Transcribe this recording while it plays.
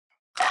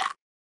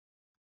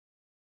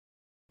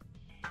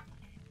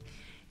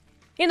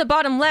In the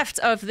bottom left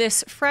of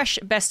this fresh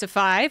best of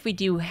 5, we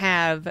do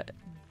have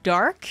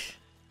Dark.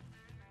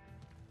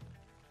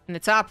 In the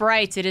top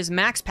right, it is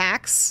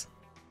MaxPax.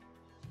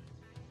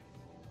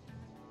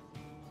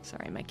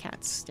 Sorry, my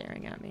cat's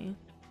staring at me.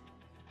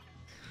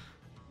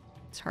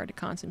 It's hard to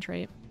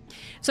concentrate.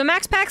 So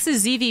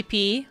MaxPax's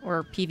ZvP,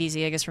 or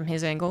PvZ, I guess from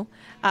his angle,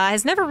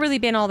 has never really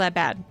been all that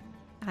bad.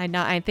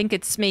 I think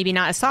it's maybe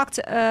not as talked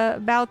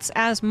about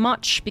as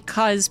much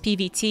because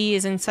PvT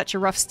is in such a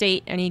rough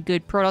state. Any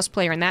good Protoss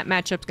player in that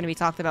matchup is going to be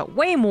talked about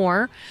way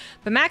more.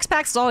 But MaxPax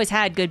has always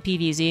had good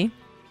PvZ.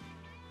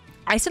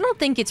 I still don't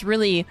think it's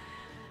really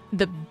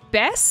the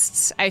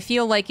best. I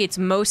feel like it's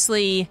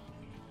mostly...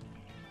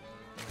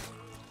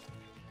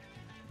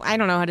 I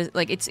don't know how to...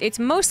 Like, it's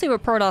mostly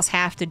what Protoss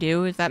have to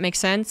do, if that makes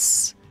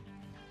sense.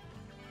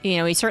 You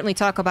know, we certainly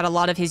talk about a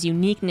lot of his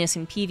uniqueness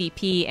in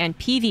PvP and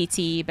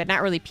PvT, but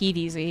not really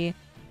PvZ.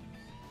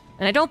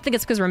 And I don't think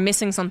it's because we're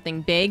missing something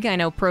big. I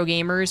know pro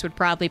gamers would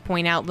probably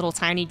point out little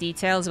tiny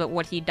details about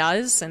what he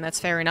does, and that's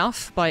fair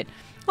enough. But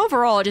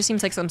overall, it just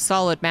seems like some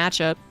solid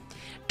matchup.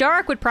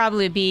 Dark would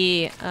probably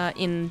be,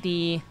 in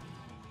the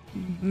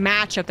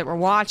matchup that we're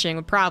watching,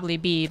 would probably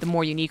be the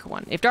more unique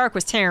one. If Dark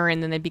was Terran,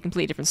 then it'd be a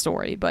completely different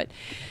story. But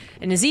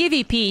in the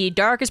ZvP,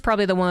 Dark is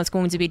probably the one that's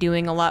going to be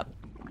doing a lot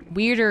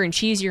weirder and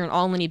cheesier and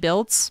all-in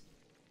builds.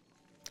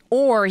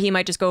 Or he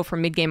might just go for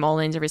mid-game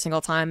all-ins every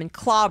single time and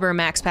clobber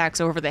MaxPax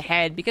over the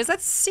head, because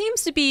that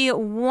seems to be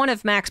one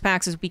of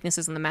MaxPax's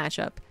weaknesses in the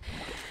matchup.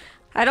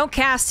 I don't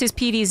cast his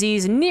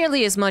PvZs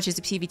nearly as much as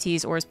the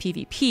PvTs or his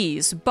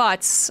PvPs,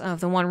 but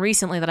of the one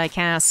recently that I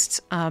cast,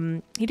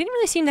 he didn't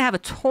really seem to have a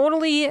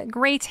totally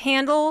great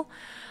handle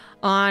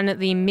on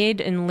the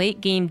mid and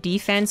late game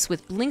defense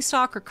with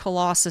Blinkstalk or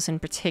Colossus in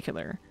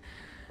particular.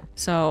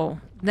 So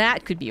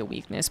that could be a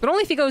weakness, but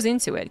only if he goes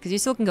into it, because you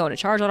still can go into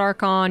Charge Out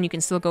Archon, you can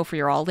still go for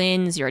your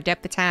all-ins, your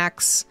adept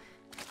attacks.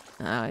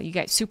 You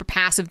get super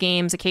passive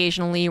games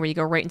occasionally where you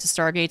go right into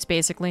Stargates,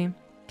 basically.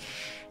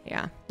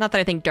 Yeah, not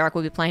that I think Dark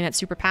will be playing that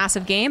super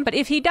passive game, but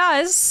if he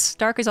does,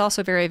 Dark is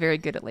also very, very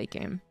good at late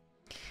game.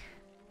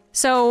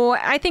 So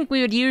I think we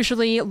would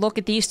usually look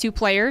at these two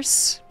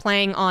players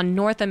playing on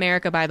North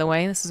America, by the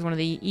way. This is one of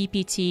the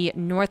EPT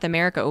North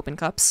America Open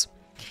Cups.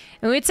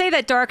 And we'd say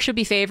that Dark should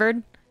be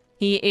favored.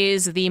 He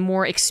is the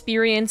more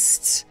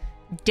experienced,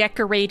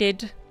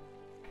 decorated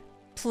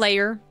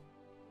player.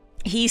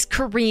 He's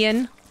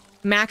Korean.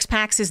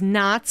 MaxPax is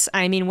not.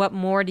 I mean, what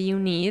more do you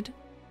need?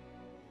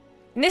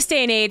 In this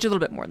day and age, a little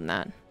bit more than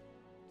that.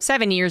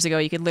 7 years ago,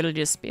 you could literally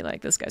just be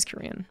like, this guy's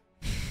Korean.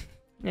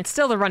 It's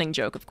still the running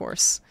joke, of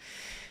course,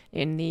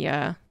 in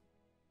the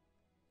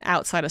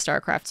outside of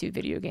StarCraft 2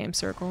 video game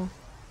circle.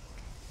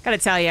 Gotta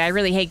tell you, I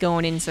really hate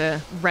going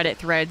into Reddit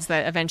threads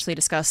that eventually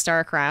discuss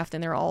StarCraft,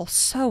 and they're all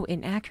so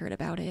inaccurate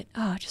about it.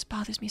 Oh, it just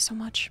bothers me so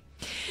much.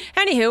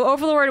 Anywho,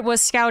 Overlord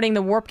was scouting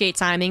the warp gate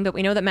timing, but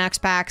we know that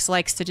MaxPax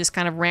likes to just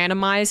kind of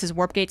randomize his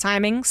warp gate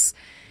timings.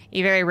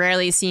 He very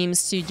rarely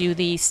seems to do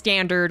the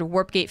standard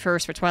warp gate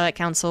first for Twilight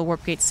Council,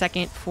 warp gate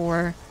second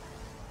for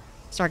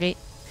Stargate.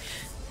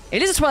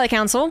 It is a Twilight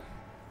Council.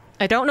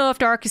 I don't know if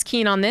Dark is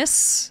keen on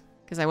this,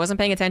 because I wasn't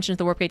paying attention to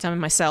the warp gate timing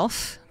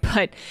myself.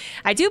 But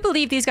I do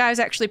believe these guys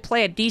actually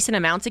play a decent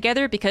amount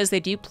together because they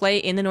do play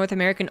in the North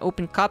American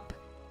Open Cup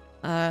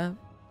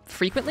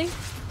frequently.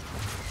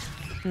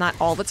 Not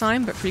all the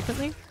time, but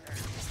frequently.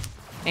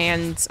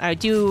 And I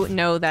do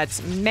know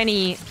that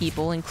many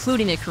people,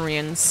 including the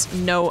Koreans,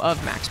 know of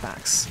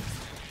MaxPax.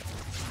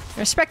 I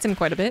respect him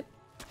quite a bit.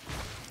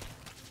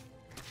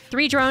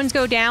 3 drones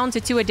go down to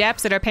 2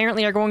 adepts that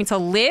apparently are going to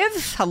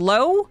live.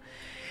 Hello?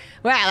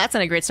 Wow, that's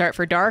not a great start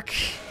for Dark.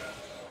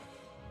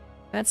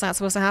 That's not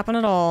supposed to happen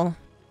at all.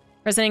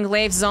 Resident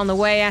Glaives is on the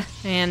way,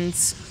 and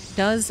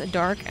does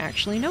Dark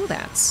actually know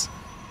that?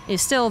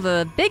 Is still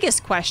the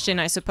biggest question,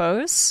 I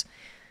suppose.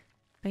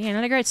 But yeah,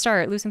 not a great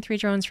start. Losing 3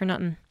 drones for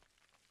nothing.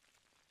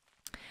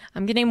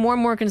 I'm getting more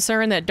and more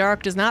concerned that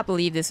Dark does not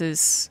believe this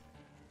is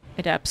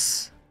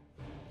Adepts.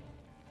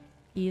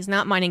 He is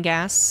not mining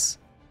gas.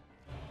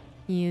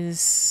 He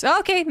is... Oh,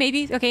 okay,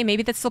 maybe. Okay,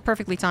 maybe that's still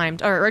perfectly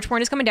timed. Alright,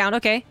 Urgeborn is coming down.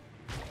 Okay.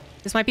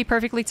 This might be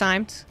perfectly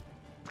timed.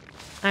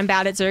 I'm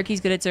bad at Zerg.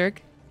 He's good at Zerg.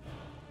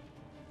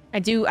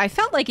 I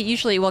felt like it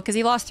usually... Well, because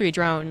he lost 3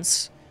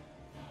 drones.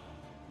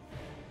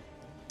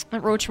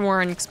 That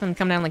Roachmore can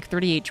come down like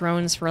 38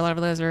 drones for a lot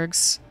of those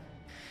Zergs.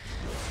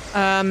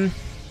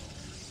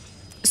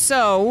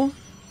 So,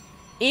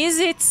 is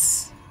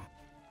it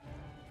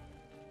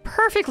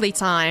perfectly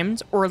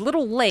timed or a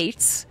little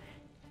late?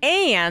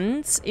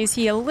 And is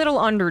he a little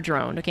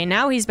under-droned? Okay,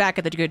 now he's back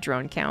at the good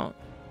drone count.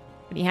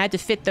 But he had to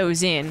fit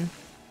those in.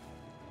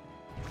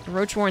 The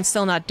Roach Warren's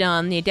still not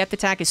done. The Adept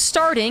attack is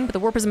starting, but the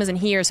Warpism isn't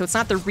here, so it's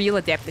not the real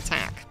Adept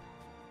attack.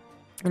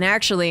 And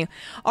actually,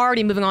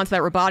 already moving on to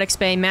that Robotics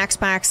Bay,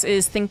 MaxPax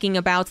is thinking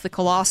about the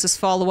Colossus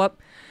follow-up.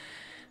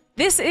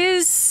 This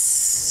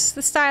is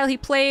the style he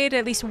played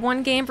at least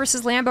 1 game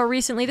versus Lambo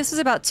recently. This was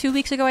about 2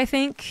 weeks ago, I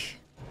think.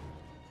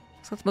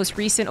 So the most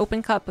recent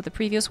Open Cup, but the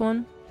previous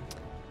one.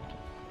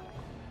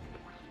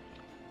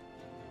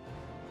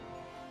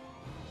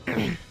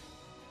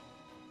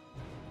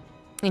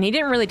 And he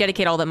didn't really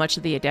dedicate all that much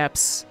to the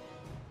Adepts.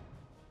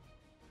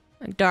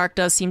 Dark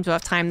does seem to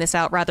have timed this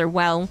out rather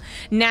well.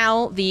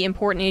 Now, the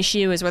important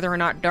issue is whether or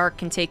not Dark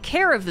can take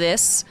care of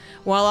this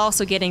while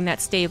also getting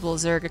that stable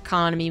Zerg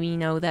economy. We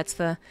know that's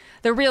the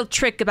real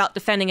trick about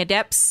defending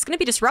Adepts. It's going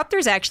to be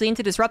Disruptors, actually,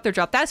 into Disruptor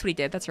drop. That's what he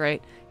did. That's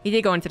right. He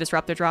did go into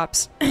Disruptor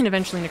drops and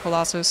eventually into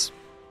Colossus.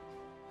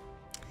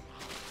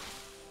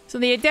 So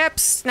the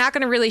Adepts, not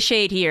going to really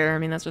shade here. I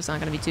mean, that's just not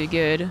going to be too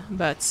good.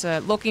 But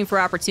looking for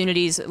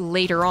opportunities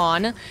later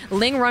on.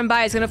 Ling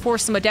run-by is going to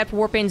force some Adept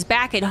Warp-ins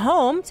back at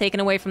home, taken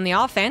away from the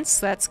offense.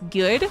 That's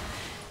good.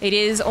 It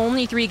is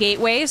only 3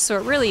 gateways, so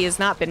it really has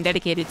not been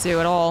dedicated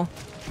to at all.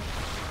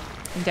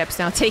 Adepts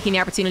now taking the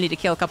opportunity to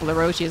kill a couple of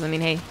Roaches. I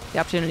mean, hey, the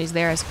opportunity's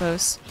there, I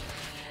suppose.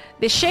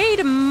 The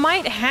Shade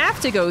might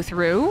have to go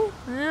through.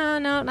 No,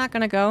 not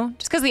going to go.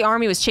 Just because the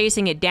army was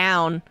chasing it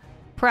down.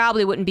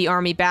 Probably wouldn't be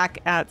army back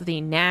at the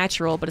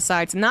natural, but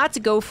decides not to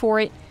go for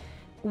it.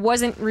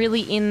 Wasn't really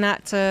in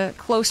that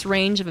close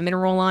range of a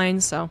mineral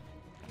line, so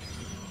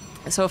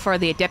far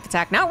the Adept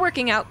attack not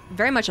working out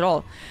very much at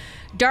all.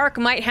 Dark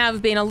might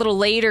have been a little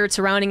later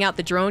to rounding out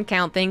the drone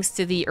count thanks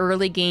to the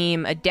early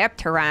game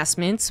Adept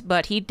harassment,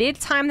 but he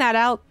did time that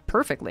out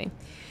perfectly.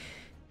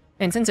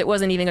 And since it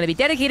wasn't even going to be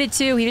dedicated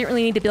to, he didn't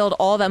really need to build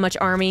all that much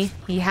army.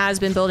 He has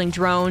been building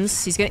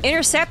drones. He's going to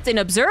intercept an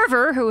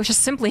observer who was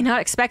just simply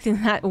not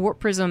expecting that Warp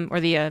Prism, or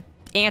the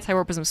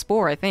anti-Warp Prism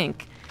Spore, I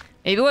think.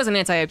 Maybe it was an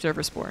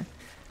anti-Observer Spore.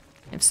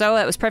 If so,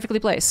 that was perfectly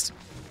placed.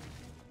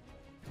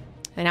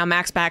 And now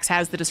MaxPax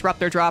has the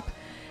Disruptor drop.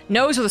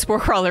 Knows where the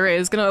Spore Crawler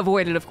is. Going to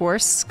avoid it, of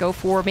course. Go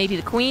for maybe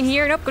the Queen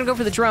here. Nope, going to go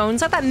for the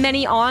drones. Not that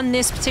many on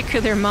this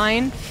particular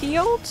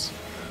minefield.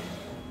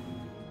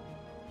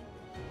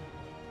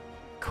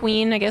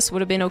 Queen, I guess,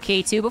 would have been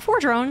okay too, but 4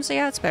 drones,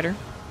 yeah, it's better.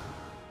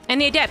 And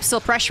the Adept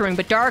still pressuring,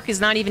 but Dark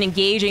is not even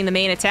engaging the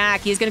main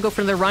attack. He's going to go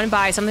for the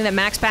run-by, something that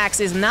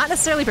MaxPax is not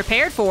necessarily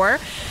prepared for.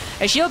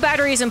 A shield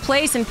battery is in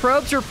place and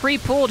probes are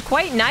pre-pulled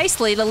quite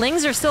nicely. The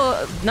Lings are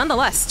still,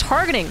 nonetheless,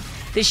 targeting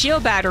the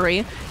shield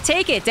battery.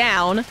 Take it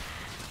down.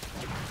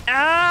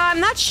 I'm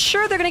not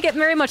sure they're going to get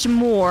very much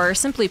more.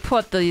 Simply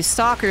put, the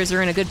Stalkers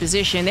are in a good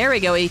position. There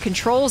we go, he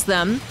controls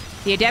them.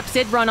 The Adepts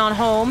did run on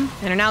home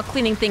and are now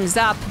cleaning things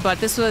up, but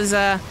this was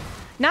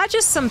not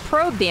just some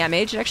probe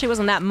damage. It actually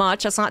wasn't that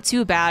much. That's not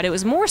too bad. It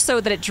was more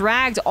so that it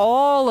dragged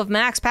all of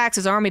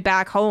MaxPax's army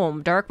back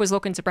home. Dark was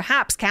looking to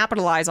perhaps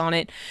capitalize on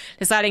it,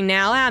 deciding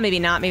now, maybe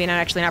not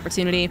actually an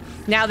opportunity.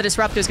 Now the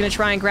Disruptor is going to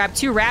try and grab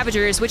 2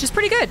 Ravagers, which is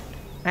pretty good.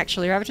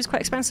 Actually, Ravager's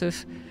quite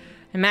expensive.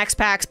 And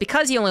MaxPax,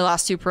 because he only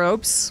lost 2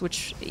 probes,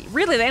 which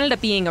really they ended up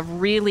being a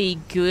really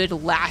good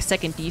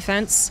last-second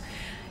defense,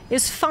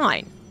 is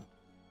fine.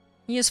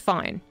 He is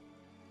fine.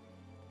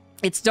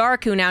 It's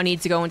Dark who now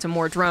needs to go into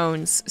more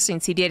drones,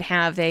 since he did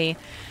have a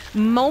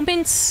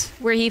moment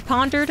where he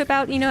pondered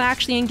about,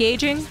 actually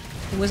engaging.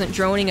 He wasn't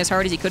droning as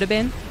hard as he could have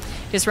been.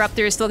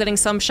 Disruptor is still getting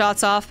some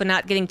shots off, but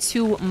not getting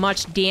too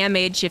much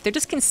damage. If they're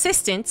just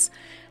consistent,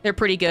 they're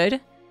pretty good.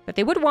 But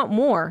they would want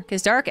more,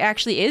 because Dark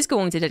actually is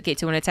going to dedicate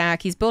to an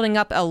attack. He's building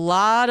up a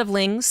lot of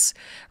Lings.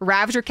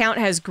 Ravager count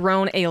has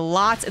grown a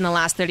lot in the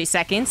last 30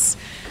 seconds,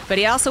 but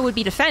he also would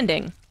be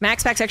defending.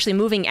 MaxPax actually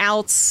moving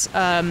out.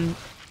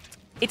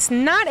 It's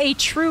not a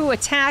true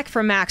attack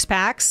for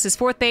MaxPax. His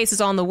 4th base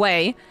is on the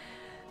way.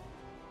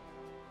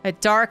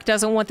 Dark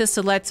doesn't want this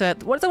to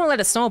doesn't want to let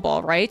it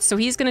snowball, right? So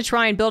he's going to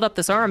try and build up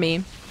this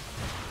army.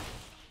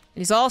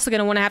 He's also going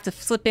to want to have to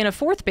slip in a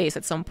 4th base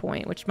at some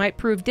point, which might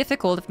prove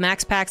difficult if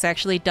MaxPax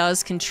actually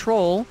does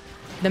control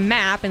the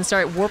map and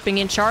start warping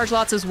in charge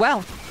lots as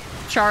well.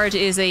 Charge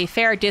is a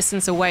fair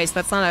distance away, so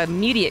that's not an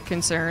immediate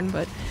concern,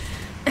 but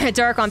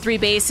Dark on 3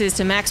 bases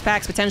to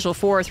MaxPax potential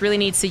 4th really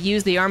needs to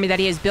use the army that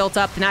he has built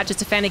up to not just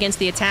defend against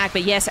the attack,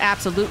 but yes,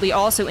 absolutely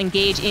also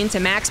engage into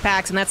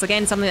MaxPax, and that's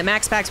again something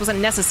that MaxPax wasn't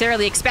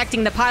necessarily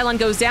expecting. The pylon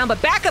goes down,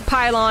 but backup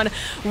pylon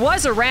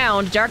was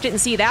around. Dark didn't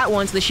see that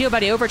one, so the shield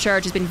body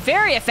overcharge has been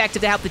very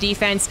effective to help the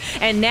defense,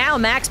 and now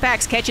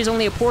MaxPax catches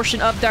only a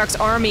portion of Dark's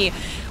army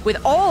with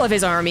all of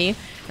his army,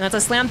 and that's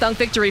a slam dunk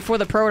victory for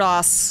the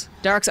Protoss.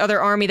 Dark's other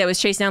army that was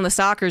chasing down the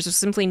Stalkers was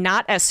simply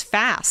not as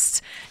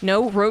fast.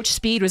 No Roach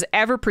speed was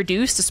ever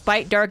produced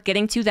despite Dark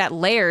getting to that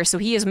layer, so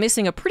he is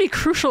missing a pretty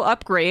crucial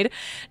upgrade,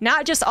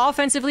 not just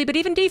offensively, but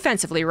even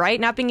defensively, right?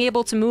 Not being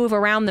able to move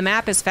around the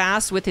map as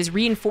fast with his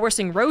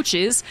reinforcing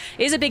Roaches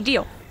is a big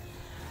deal.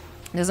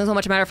 It doesn't so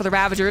much matter for the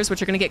Ravagers,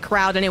 which are going to get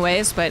crowd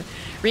anyways, but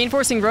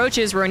reinforcing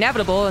Roaches were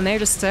inevitable, and they're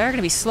going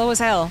to be slow as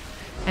hell.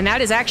 And that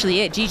is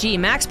actually it. GG.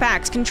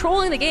 MaxPax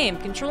controlling the game,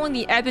 controlling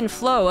the ebb and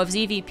flow of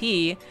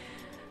ZvP,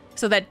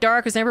 so that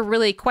Dark was never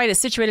really quite as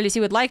situated as he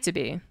would like to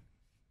be.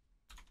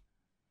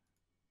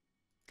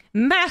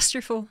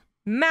 Masterful.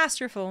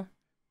 Masterful.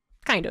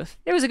 Kind of.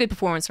 It was a good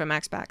performance from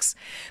MaxPax.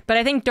 But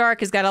I think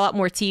Dark has got a lot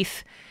more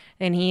teeth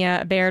than he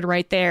bared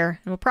right there.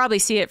 And we'll probably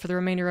see it for the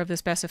remainder of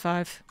this best of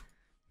 5.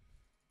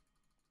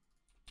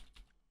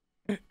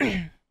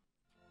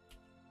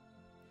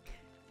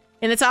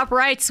 In the top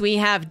right, we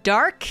have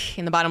Dark.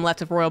 In the bottom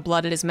left of Royal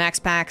Blood, it is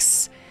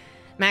MaxPax.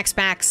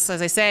 MaxPax,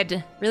 as I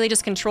said, really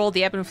just controlled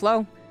the ebb and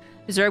flow.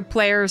 Zerg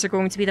players are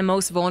going to be the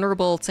most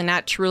vulnerable to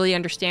not truly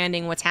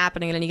understanding what's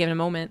happening at any given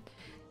moment.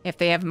 If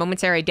they have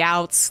momentary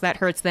doubts, that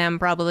hurts them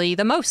probably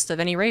the most of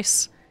any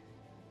race.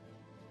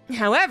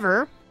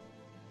 However,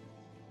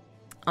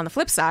 on the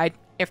flip side,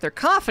 if they're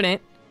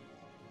confident,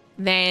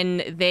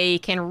 then they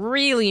can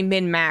really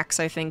min-max,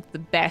 I think, the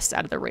best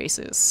out of the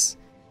races.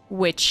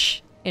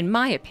 Which, in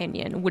my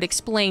opinion, would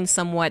explain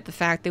somewhat the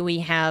fact that we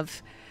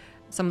have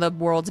some of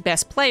the world's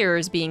best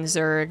players being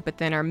Zerg, but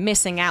then are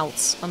missing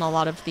out on a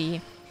lot of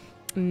the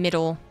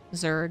middle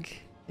Zerg.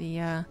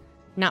 The,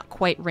 not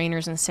quite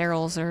Rainers and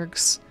Serral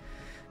Zergs.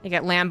 You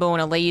got Lambo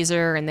and a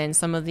laser, and then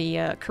some of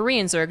the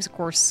Korean Zergs, of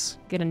course,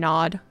 get a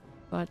nod.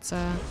 But,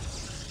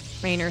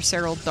 Rainer,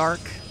 Serral,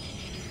 Dark.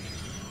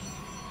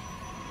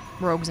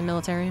 Rogues and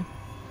military.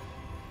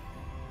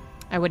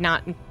 I would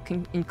not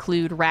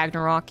include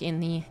Ragnarok in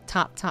the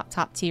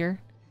top tier.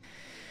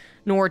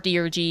 Nor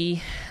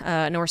DRG,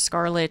 nor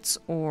Scarlet,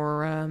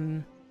 or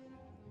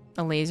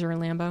a laser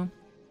and Lambo.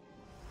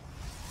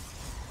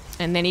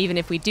 And then even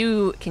if we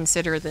do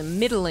consider the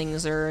middling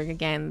Zerg,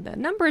 again, the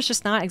number is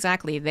just not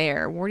exactly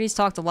there. Wardy's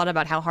talked a lot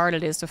about how hard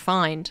it is to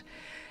find,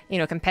 you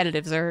know,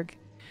 competitive Zerg.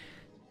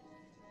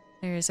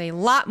 There's a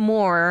lot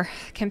more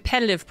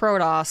competitive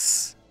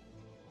Protoss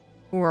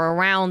who are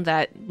around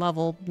that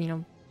level, you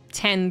know,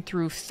 10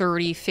 through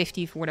 30,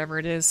 50, whatever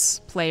it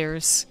is,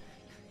 players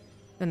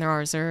than there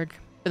are Zerg.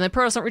 But the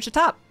Protoss don't reach the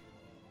top.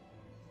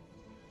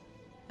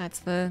 That's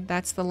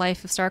the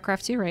life of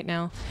StarCraft 2 right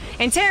now.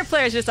 And Terran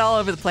players are just all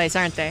over the place,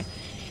 aren't they?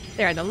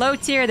 They're in the low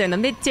tier, they're in the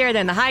mid tier,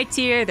 they're in the high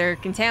tier, they're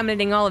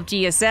contaminating all of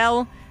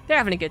GSL. They're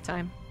having a good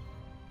time.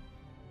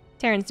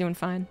 Terran's doing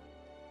fine.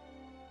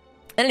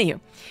 Anywho,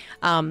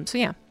 so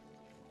yeah.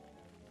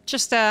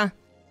 Just,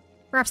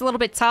 perhaps a little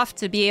bit tough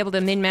to be able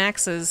to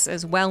min-max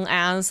as well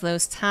as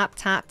those top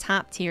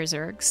tier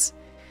Zergs.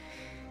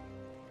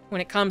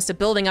 When it comes to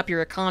building up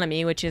your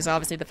economy, which is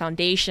obviously the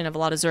foundation of a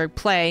lot of Zerg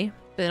play,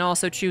 but then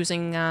also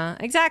choosing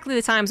exactly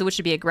the times at which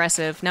to be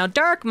aggressive. Now,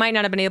 Dark might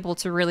not have been able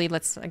to really,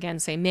 let's again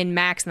say,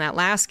 min-max in that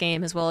last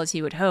game as well as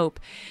he would hope.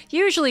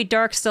 Usually,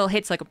 Dark still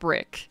hits like a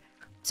brick.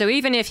 So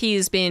even if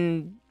he's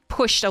been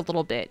pushed a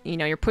little bit, you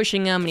know, you're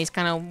pushing him and he's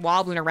kind of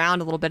wobbling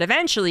around a little bit,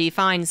 eventually he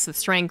finds the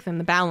strength and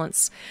the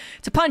balance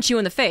to punch you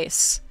in the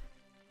face.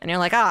 And you're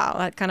like, oh,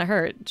 that kind of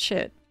hurt.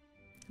 Shit.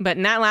 But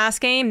in that last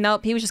game,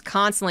 nope, he was just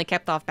constantly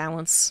kept off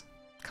balance.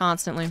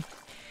 Constantly.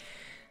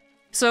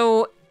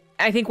 So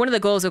I think one of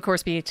the goals, of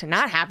course, be to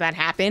not have that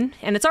happen.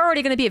 And it's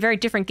already going to be a very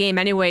different game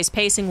anyways,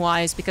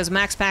 pacing-wise, because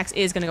MaxPax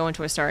is going to go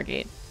into a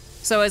Stargate.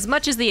 So as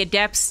much as the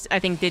Adepts, I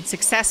think, did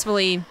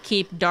successfully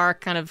keep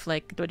Dark kind of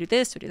like, do I do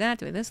this, do I do that,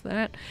 do I this, do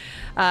that?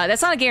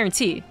 That's not a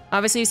guarantee.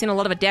 Obviously, you've seen a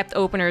lot of Adept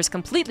openers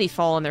completely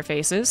fall on their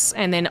faces,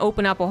 and then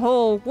open up a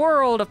whole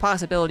world of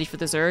possibility for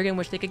the Zerg in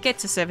which they could get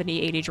to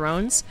 70, 80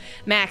 drones,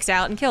 max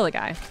out, and kill a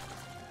guy.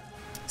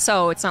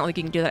 So it's not like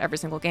you can do that every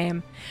single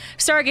game.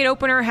 Stargate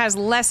opener has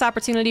less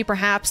opportunity,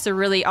 perhaps, to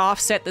really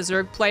offset the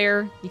Zerg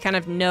player. You kind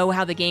of know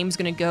how the game's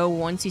going to go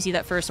once you see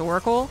that first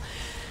Oracle.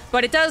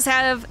 But it does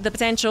have the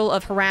potential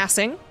of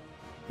harassing.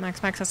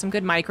 MaxPax has some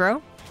good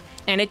micro.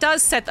 And it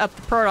does set up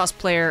the Protoss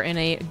player in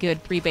a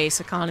good 3-base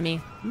economy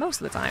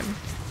most of the time.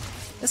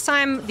 This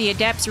time, the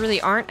Adepts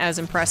really aren't as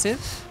impressive.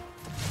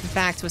 In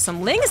fact, with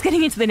some Lings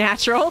getting into the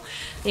natural,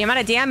 the amount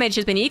of damage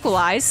has been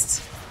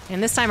equalized.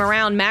 And this time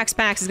around,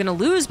 MaxPax is going to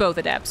lose both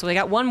Adepts. So they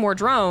got one more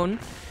drone.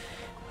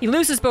 He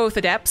loses both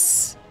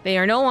Adepts. They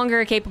are no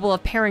longer capable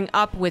of pairing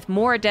up with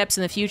more Adepts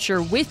in the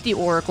future with the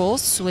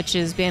Oracles, which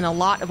has been a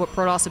lot of what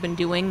Protoss have been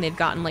doing. They've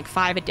gotten like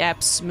 5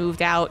 Adepts,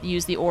 moved out,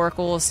 used the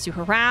Oracles to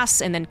harass,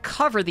 and then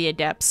cover the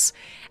Adepts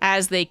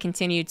as they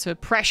continue to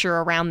pressure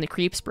around the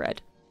creep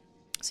spread.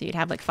 So you'd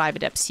have like 5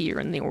 Adepts here,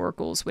 and the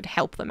Oracles would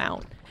help them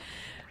out.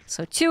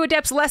 So 2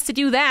 Adepts less to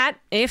do that,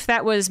 if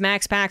that was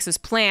MaxPax's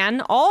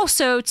plan.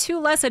 Also, 2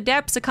 less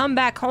Adepts to come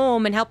back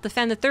home and help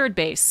defend the 3rd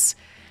base.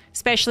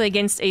 Especially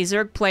against a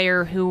Zerg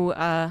player who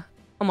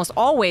almost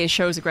always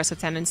shows aggressive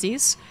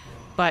tendencies.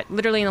 But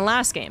literally in the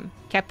last game,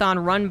 kept on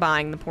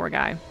run-buying the poor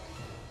guy.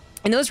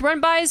 And those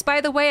run-buys, by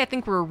the way, I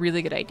think were a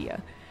really good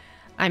idea.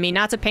 I mean,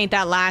 not to paint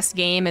that last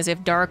game as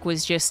if Dark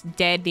was just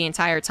dead the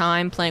entire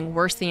time, playing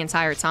worse the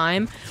entire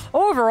time.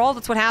 Overall,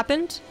 that's what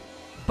happened.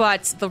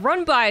 But the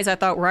run-bys, I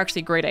thought, were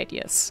actually great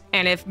ideas.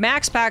 And if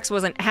MaxPax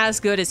wasn't as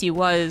good as he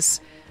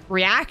was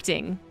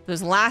reacting,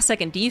 those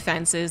last-second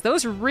defenses,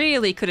 those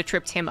really could have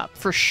tripped him up,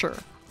 for sure.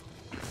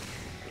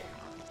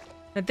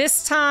 But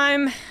this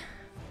time,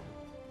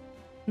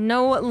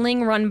 no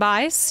Ling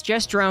run-bys,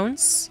 just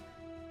drones.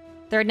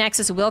 3rd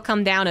Nexus will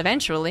come down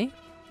eventually.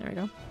 There we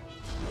go.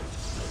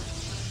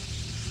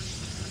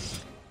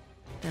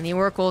 And the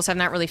Oracles have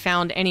not really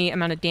found any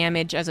amount of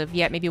damage as of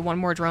yet. Maybe one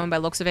more drone by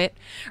looks of it.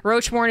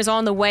 Roachborn is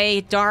on the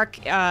way. Dark,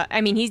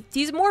 I mean,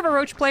 he's more of a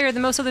Roach player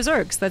than most of the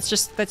Zergs. That's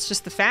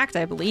just the fact,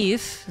 I believe.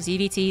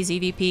 ZVT,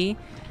 ZvP,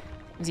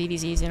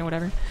 ZVZs, you know,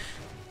 whatever.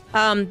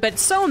 But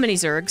so many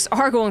Zergs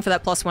are going for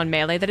that +1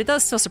 melee that it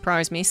does still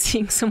surprise me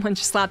seeing someone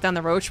just slap down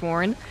the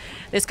Roachborn.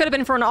 This could have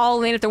been for an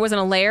all-in if there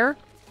wasn't a lair.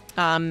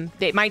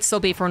 It might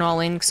still be for an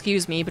all-in,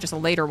 excuse me, but just a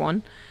later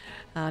one.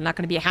 Not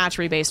going to be a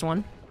hatchery-based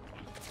one.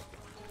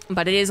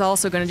 But it is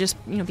also going to just,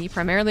 you know, be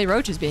primarily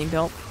roaches being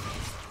built.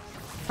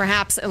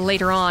 Perhaps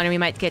later on, we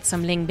might get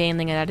some Ling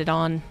Banling added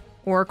on.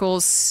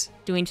 Oracles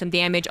doing some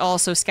damage,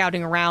 also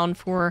scouting around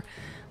for,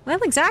 well,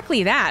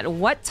 exactly that.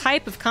 What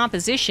type of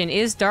composition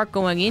is Dark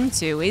going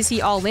into? Is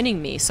he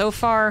all-inning me? So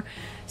far,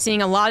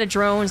 seeing a lot of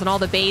drones on all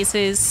the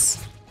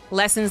bases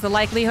lessens the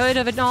likelihood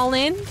of an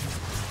all-in.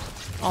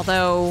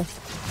 Although,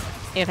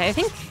 if I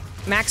think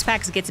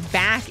MaxPax gets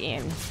back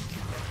in,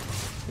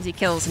 as he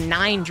kills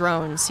 9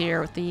 drones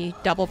here with the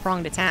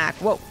double-pronged attack.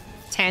 Whoa,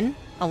 10,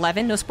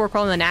 11, no Spore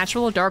Crawl in the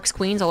natural, Dark's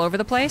Queens all over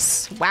the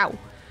place. Wow.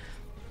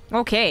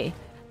 Okay.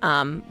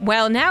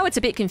 Well, now it's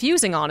a bit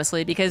confusing,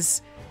 honestly,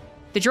 because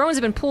the drones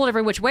have been pulled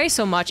every which way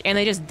so much, and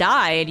they just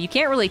died. You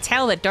can't really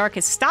tell that Dark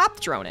has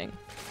stopped droning.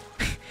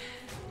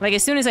 Like,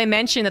 as soon as I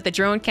mentioned that the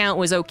drone count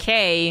was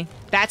okay,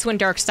 that's when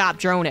Dark stopped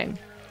droning.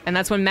 And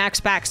that's when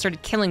MaxPax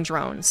started killing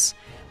drones.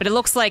 But it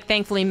looks like,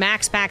 thankfully,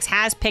 MaxPax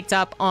has picked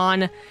up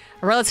on a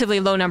relatively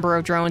low number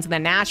of drones, in the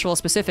natural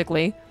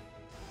specifically,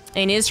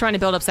 and is trying to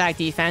build up stack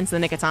defense in the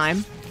nick of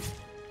time.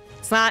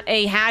 It's not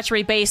a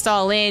hatchery-based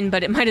all-in,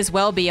 but it might as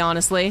well be,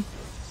 honestly.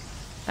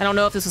 I don't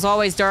know if this was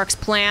always Dark's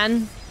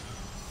plan,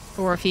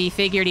 or if he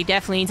figured he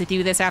definitely needs to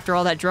do this after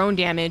all that drone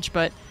damage,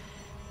 but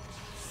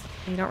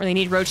you don't really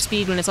need roach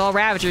speed when it's all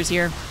Ravagers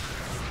here.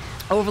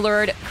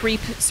 Overlord, creep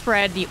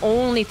spread, the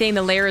only thing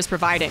the lair is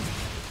providing.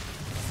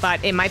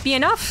 But it might be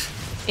enough.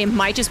 It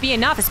might just be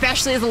enough,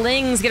 especially as the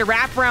Lings get a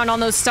wraparound on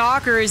those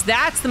Stalkers.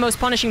 That's the most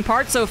punishing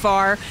part so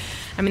far.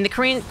 I mean, the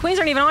Queens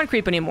aren't even on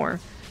creep anymore.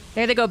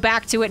 There they go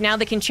back to it. Now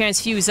they can chance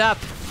fuse up.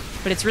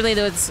 But it's really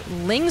those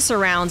Ling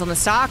surrounds on the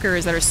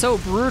Stalkers that are so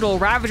brutal.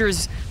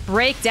 Ravagers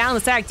break down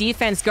the stack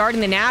defense,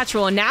 guarding the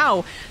natural, and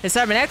now the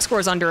 7X score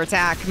is under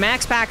attack.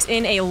 MaxPax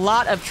in a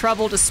lot of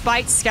trouble,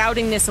 despite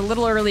scouting this a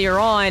little earlier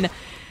on.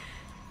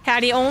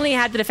 Had he only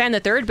had to defend the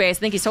third base, I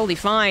think he's totally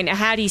fine.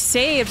 Had he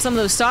saved some of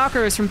those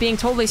Stalkers from being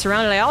totally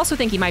surrounded, I also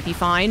think he might be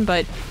fine,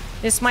 but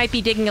this might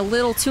be digging a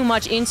little too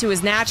much into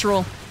his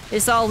natural.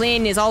 This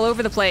all-in is all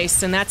over the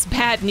place, and that's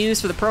bad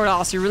news for the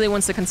Protoss, who really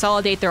wants to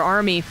consolidate their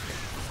army.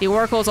 The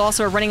Oracles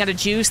also are running out of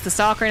juice. The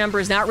Stalker number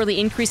is not really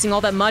increasing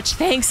all that much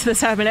thanks to the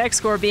 7X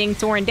score being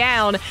torn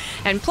down,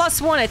 and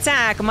 +1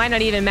 attack might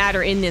not even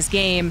matter in this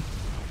game.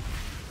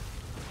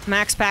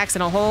 MaxPax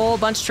in a whole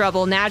bunch of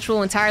trouble.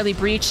 Natural entirely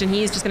breached, and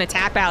he's just going to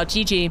tap out.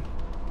 GG.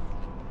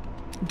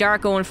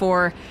 Dark going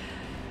for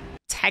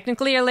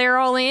technically a lair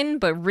all-in,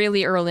 but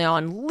really early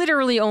on.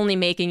 Literally only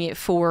making it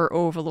for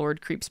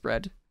Overlord creep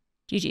spread.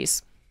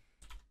 GG's.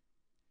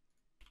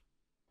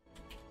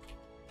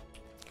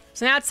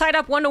 So now it's tied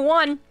up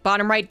 1-1.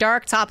 Bottom right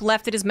Dark, top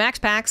left it is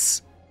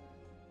MaxPax.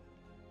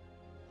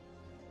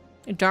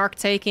 Dark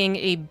taking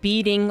a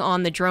beating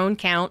on the drone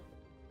count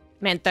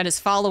meant that his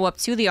follow-up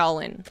to the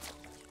all-in,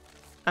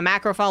 a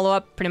macro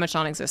follow-up, pretty much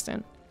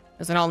non-existent. It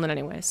was an all-in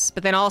anyways.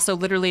 But then also,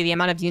 literally, the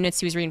amount of units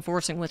he was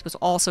reinforcing with was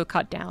also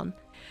cut down.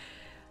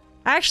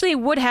 Actually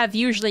would have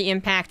usually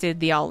impacted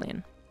the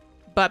all-in.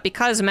 But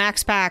because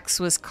MaxPax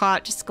was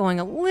caught just going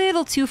a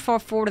little too far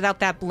forward without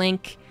that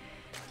blink,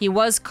 he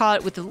was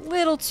caught with a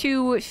little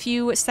too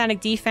few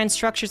static defense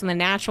structures in the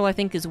natural, I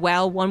think, as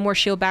well. One more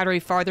shield battery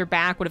farther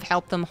back would have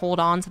helped them hold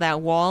on to that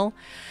wall.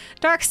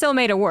 Dark still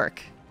made it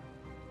work.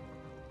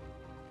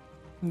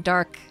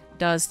 Dark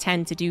does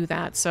tend to do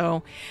that,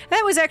 so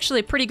that was actually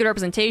a pretty good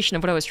representation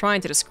of what I was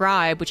trying to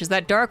describe, which is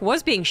that Dark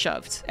was being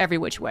shoved every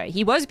which way.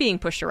 He was being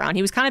pushed around.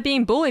 He was kind of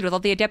being bullied with all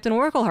the Adept and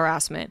Oracle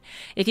harassment.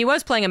 If he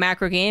was playing a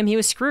macro game, he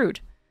was screwed.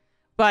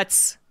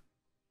 But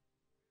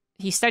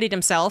he steadied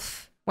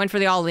himself, went for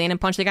the all-in, and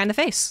punched the guy in the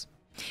face.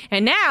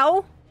 And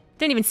now,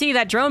 didn't even see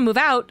that drone move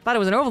out. Thought it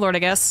was an Overlord, I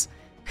guess.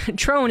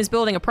 Drone is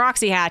building a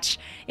proxy hatch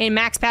in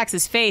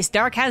MaxPax's face.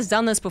 Dark has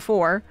done this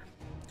before.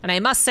 And I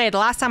must say, the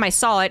last time I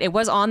saw it, it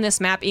was on this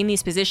map in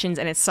these positions,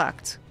 and it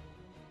sucked.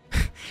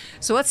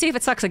 So let's see if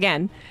it sucks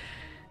again.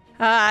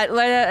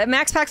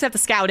 MaxPax have to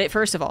scout it,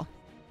 first of all.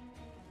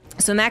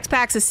 So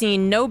MaxPax has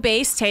seen no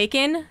base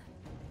taken.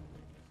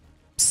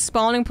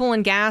 Spawning pool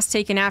and gas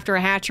taken after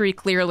a hatchery,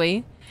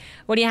 clearly.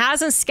 What he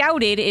hasn't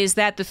scouted is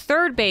that the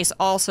third base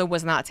also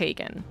was not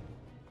taken.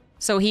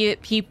 So he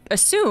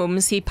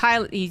assumes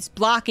he's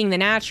blocking the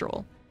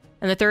natural,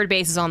 and the third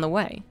base is on the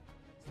way.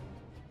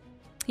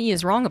 He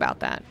is wrong about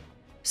that.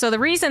 So the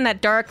reason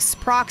that Dark's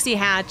proxy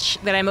hatch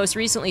that I most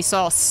recently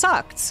saw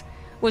sucked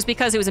was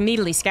because it was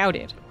immediately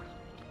scouted.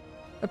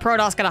 The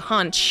Protoss got a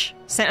hunch,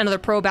 sent another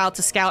probe out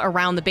to scout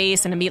around the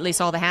base, and immediately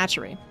saw the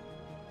hatchery.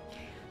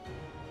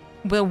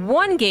 With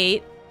one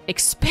gate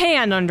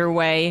expand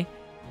underway,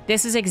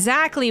 this is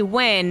exactly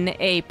when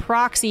a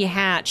proxy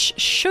hatch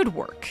should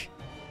work.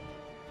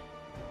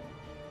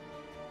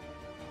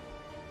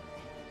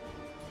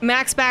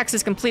 MaxPax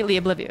is completely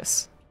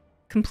oblivious.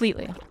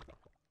 Completely.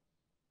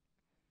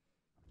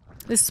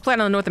 This is played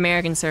on the North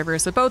American server,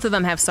 so both of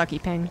them have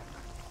sucky ping.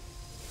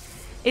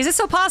 Is it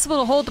still possible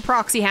to hold the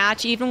proxy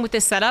hatch even with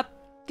this setup?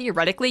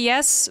 Theoretically,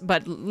 yes,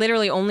 but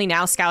literally only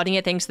now scouting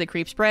it thanks to the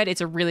creep spread,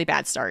 it's a really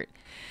bad start.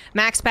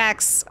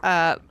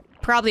 MaxPax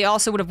probably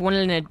also would have won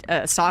in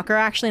a soccer,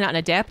 actually, not an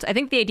adept. I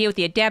think the idea with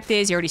the adept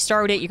is you already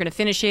started it, you're going to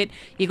finish it,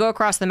 you go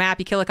across the map,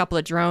 you kill a couple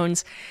of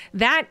drones.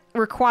 That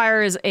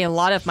requires a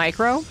lot of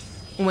micro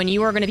when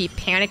you are going to be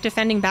panic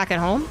defending back at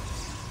home.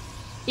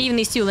 Even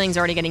these two lings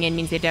already getting in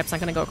means the adept's not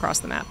going to go across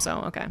the map,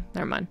 so okay,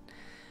 never mind.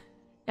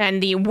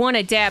 And the one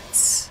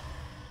adept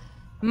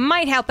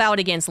might help out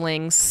against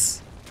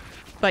lings,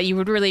 but you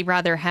would really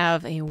rather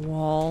have a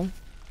wall.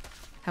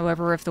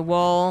 However, if the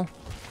wall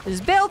is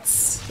built,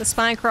 the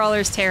spine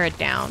crawlers tear it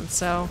down.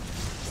 So,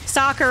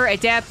 soccer,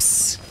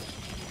 adepts,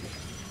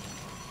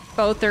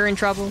 both are in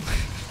trouble.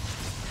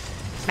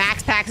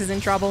 MaxPax is in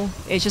trouble.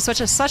 It's just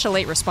such a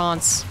late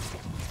response.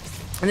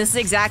 And this is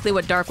exactly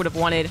what Dark would have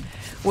wanted,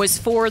 was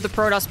for the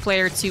Protoss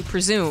player to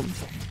presume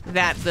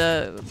that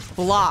the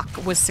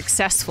block was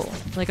successful.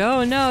 Like,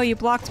 oh no, you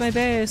blocked my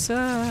base.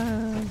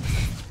 Ah.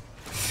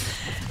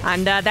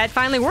 And that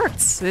finally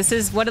worked. This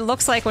is what it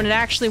looks like when it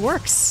actually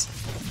works.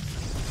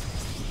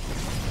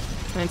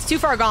 And it's too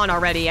far gone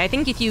already. I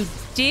think if you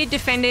did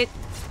defend it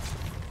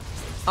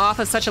off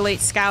of such a late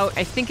scout,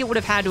 I think it would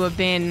have had to have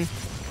been...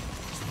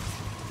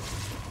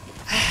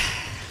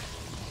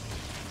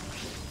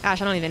 Gosh,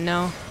 I don't even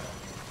know.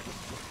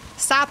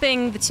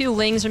 Stopping the two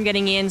lings from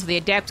getting in so the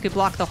adept could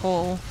block the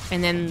hole,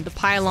 and then the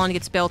pylon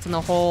gets built in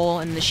the hole,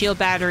 and the shield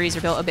batteries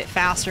are built a bit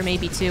faster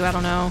maybe too, I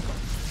don't know.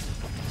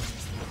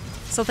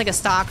 Still think a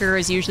stalker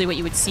is usually what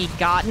you would see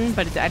gotten,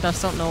 but I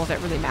just don't know if it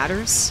really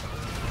matters.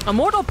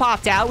 Immortal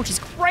popped out, which is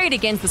great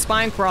against the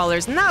spine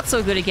crawlers, not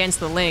so good against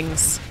the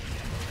lings.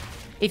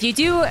 If you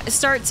do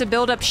start to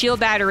build up shield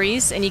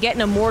batteries and you get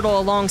an immortal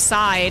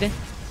alongside,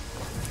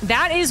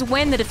 that is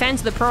when the defense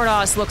of the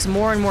Protoss looks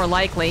more and more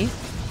likely.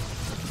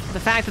 The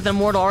fact that the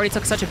immortal already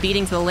took such a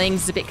beating to the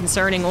lings is a bit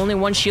concerning. Only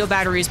one shield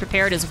battery is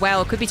prepared as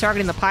well. Could be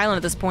targeting the pylon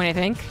at this point, I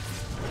think.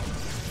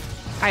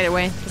 Either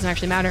way, doesn't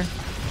actually matter.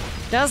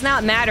 Does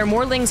not matter.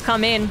 More lings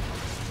come in,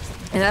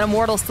 and that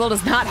immortal still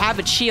does not have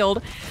its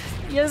shield.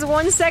 Just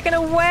 1 second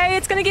away,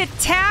 it's gonna get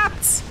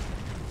tapped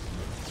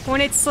when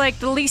it's like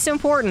the least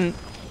important.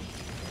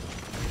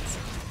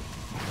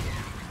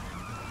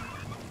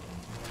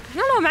 I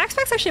don't know,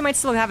 MaxPax actually might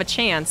still have a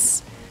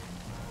chance.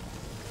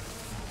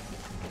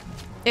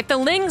 If the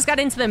lings got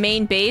into the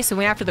main base and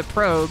went after the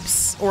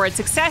probes, or it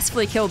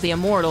successfully killed the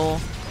immortal,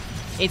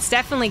 it's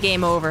definitely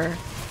game over.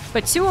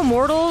 But two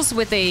immortals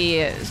with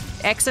a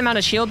X amount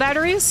of shield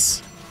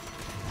batteries?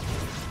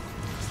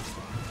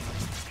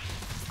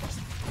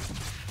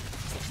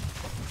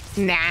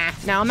 Nah,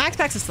 no,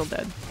 MaxPax is still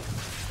dead.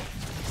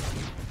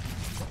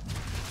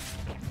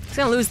 He's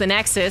gonna lose the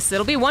Nexus.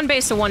 It'll be 1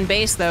 base to 1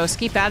 base, though, so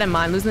keep that in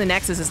mind. Losing the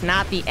Nexus is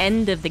not the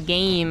end of the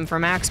game for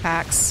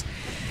MaxPax.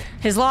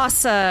 His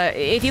loss,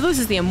 if he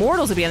loses the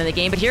Immortals at the end of the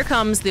game, but here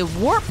comes the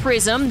Warp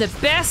Prism, the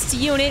best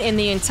unit in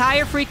the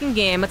entire freaking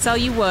game. I'll tell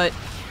you what,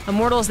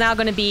 Immortals now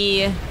gonna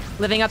be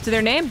living up to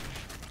their name.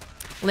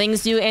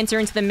 Lings do enter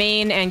into the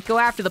main and go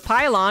after the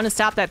pylon and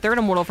stop that third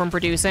Immortal from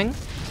producing.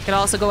 Could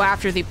also go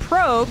after the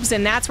probes,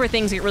 and that's where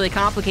things get really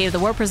complicated. The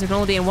Warp Prism can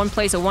only be in one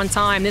place at one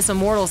time. This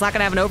Immortal is not going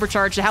to have an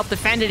overcharge to help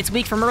defend it. It's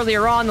weak from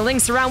earlier on. The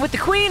Lings surround with the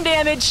Queen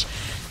damage.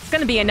 It's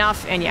going to be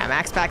enough, and yeah,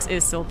 MaxPax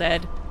is still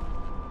dead.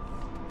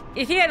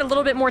 If he had a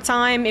little bit more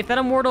time, if that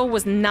Immortal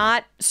was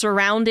not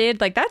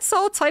surrounded, like, that's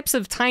all types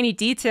of tiny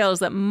details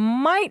that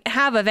might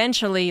have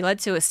eventually led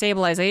to a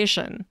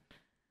stabilization.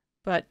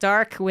 But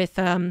Dark with,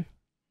 I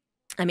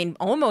mean,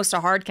 almost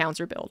a hard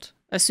counter build.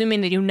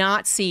 Assuming they do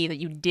not see that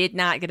you did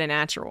not get a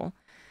natural.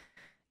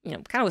 You know,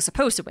 kind of was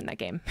supposed to win that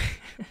game.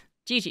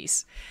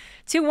 GG's.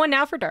 2-1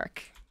 now for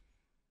Dark.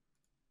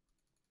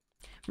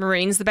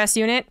 Marine's the best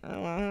unit?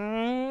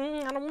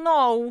 I don't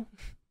know.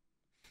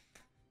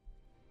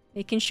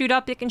 It can shoot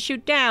up, it can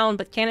shoot down,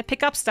 but can it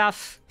pick up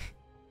stuff?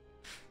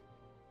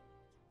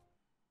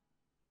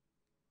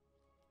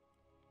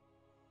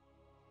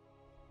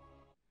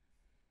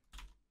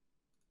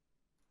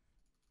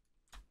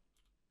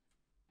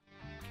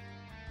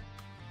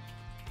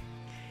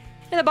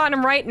 In the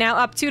bottom right, now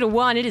up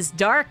 2-1, it is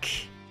Dark.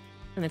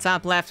 In the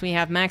top left, we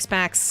have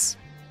MaxPax.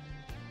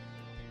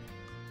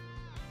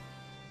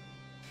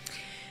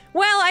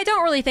 Well, I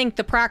don't really think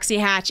the proxy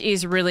hatch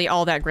is really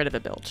all that great of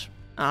a build.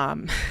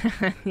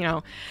 You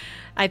know,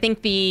 I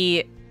think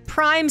the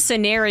prime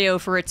scenario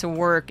for it to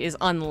work is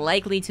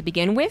unlikely to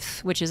begin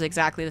with, which is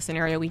exactly the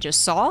scenario we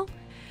just saw.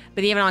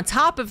 But even on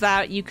top of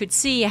that, you could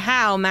see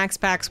how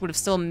MaxPax would have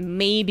still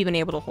maybe been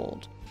able to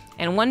hold.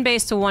 And 1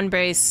 base to 1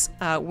 base,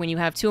 when you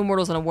have 2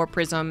 Immortals and a Warp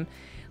Prism,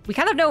 we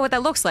kind of know what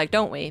that looks like,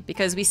 don't we?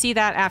 Because we see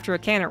that after a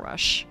cannon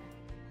rush.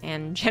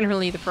 And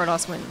generally the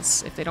Protoss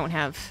wins if they don't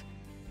have,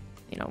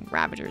 you know,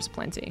 Ravagers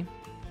plenty.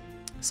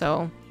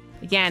 So,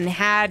 again,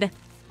 had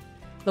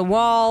the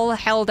wall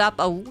held up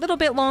a little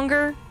bit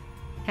longer,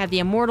 had the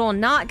Immortal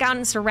not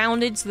gotten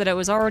surrounded so that it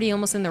was already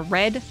almost in the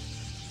red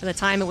by the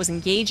time it was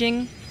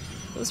engaging,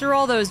 those are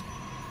all those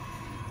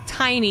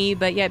tiny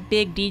but yet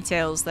big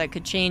details that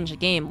could change a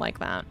game like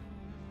that.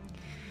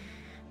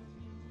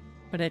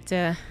 But it,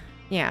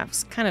 yeah, it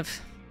was kind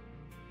of...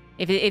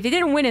 If it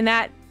didn't win in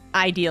that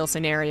ideal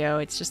scenario,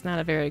 it's just not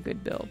a very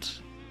good build.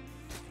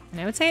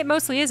 And I would say it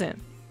mostly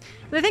isn't.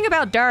 The thing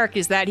about Dark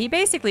is that he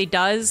basically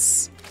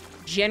does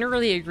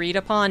generally agreed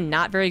upon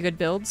not very good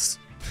builds,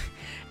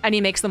 and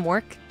he makes them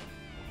work.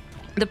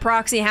 The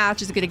Proxy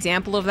Hatch is a good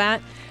example of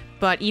that,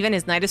 but even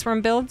his Nidus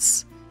Worm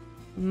builds,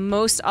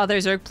 most other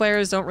Zerg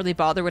players don't really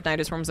bother with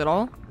Nidus Worms at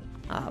all.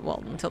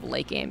 Well, until the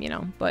late game, you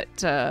know, but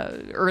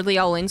early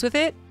all-ins with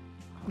it,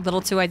 a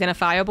little too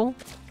identifiable,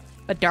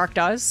 but Dark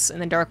does,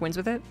 and then Dark wins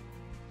with it.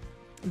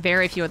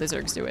 Very few other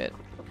Zergs do it.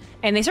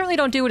 And they certainly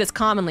don't do it as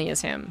commonly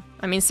as him.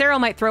 I mean, Cyril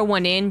might throw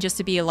one in just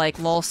to be like,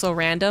 lol, so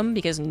random,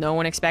 because no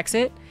one expects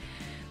it.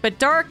 But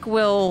Dark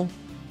will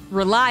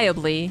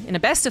reliably, in a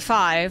best of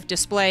 5,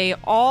 display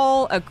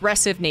all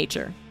aggressive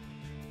nature.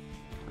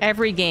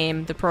 Every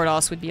game, the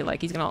Protoss would be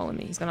like, he's gonna all-in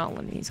me, he's gonna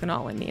all-in me, he's gonna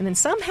all-in me. And then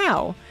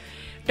somehow,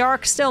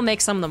 Dark still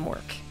makes some of them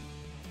work.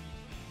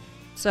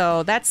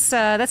 So that's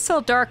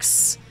still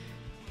Dark's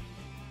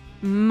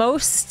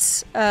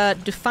most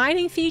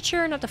defining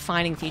feature, not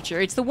defining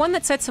feature. It's the one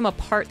that sets him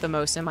apart the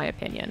most, in my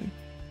opinion.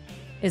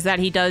 Is that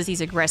he does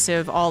these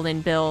aggressive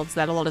all-in builds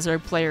that a lot of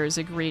Zerg players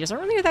agree aren't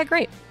really that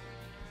great.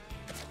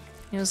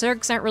 You know,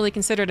 Zergs aren't really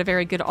considered a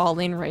very good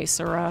all-in race,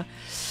 or I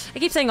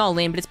keep saying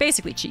all-in, but it's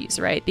basically cheese,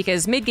 right?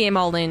 Because mid-game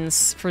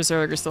all-ins for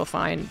Zerg are still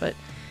fine, but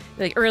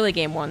like early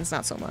game ones,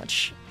 not so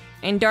much.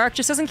 And Dark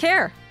just doesn't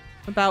care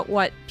about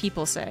what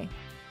people say.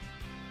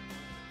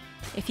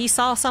 If he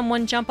saw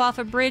someone jump off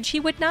a bridge, he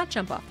would not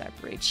jump off that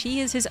bridge. He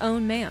is his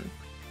own man.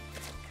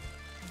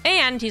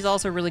 And he's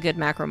also really good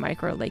macro,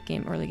 micro, late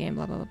game, early game,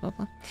 blah, blah, blah, blah,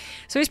 blah.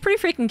 So he's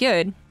pretty freaking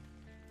good.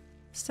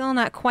 Still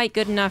not quite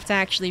good enough to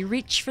actually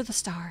reach for the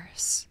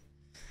stars.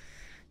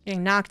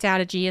 Getting knocked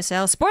out of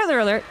GSL. Spoiler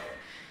alert!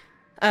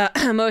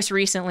 Most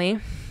recently.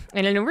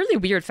 And in a really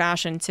weird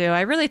fashion, too.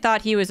 I really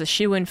thought he was a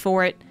shoo-in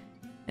for it.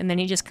 And then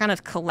he just kind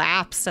of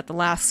collapsed at the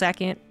last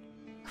second.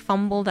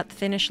 Fumbled at the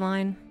finish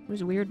line. It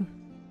was weird.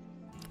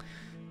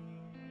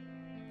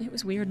 It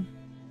was weird.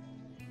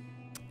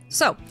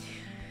 So,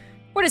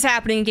 what is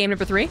happening in game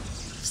number 3?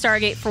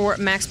 Stargate for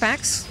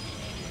MaxPax.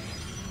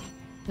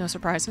 No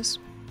surprises.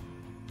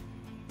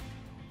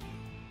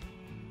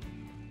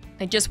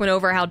 I just went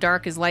over how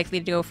Dark is likely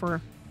to go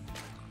for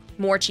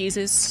more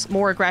cheeses,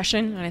 more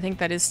aggression, and I think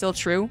that is still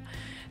true.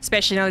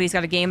 Especially now that he's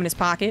got a game in his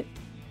pocket.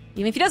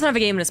 Even if he doesn't have a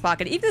game in his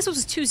pocket, even if this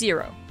was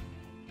 2-0,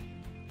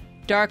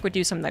 Dark would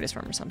do some Nidus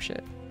Worm or some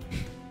shit.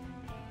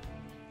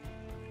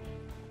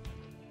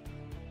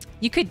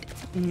 You could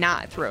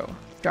not throw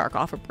Dark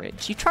off a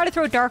bridge. You try to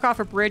throw Dark off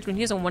a bridge when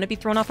he doesn't want to be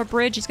thrown off a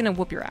bridge, he's gonna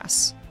whoop your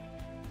ass.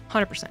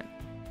 100%.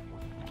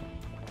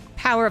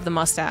 Power of the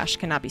mustache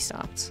cannot be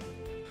stopped.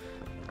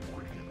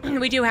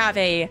 We do have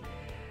a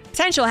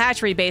potential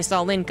hatchery-based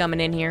all-in coming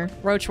in here.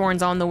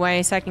 Roachhorn's on the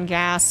way, second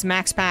gas.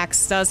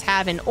 MaxPax does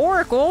have an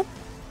Oracle.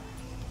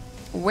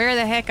 Where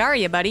the heck are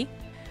you, buddy?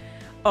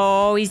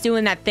 Oh, he's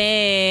doing that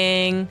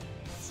thing.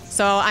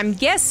 So I'm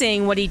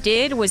guessing what he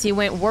did was he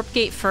went Warp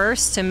Gate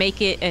first to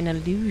make it an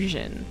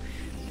illusion.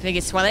 I think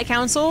it's Twilight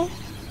Council,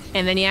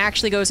 and then he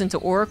actually goes into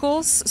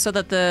Oracles so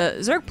that the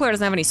Zerg player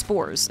doesn't have any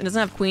spores and doesn't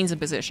have queens in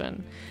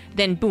position.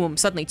 Then boom,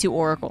 suddenly 2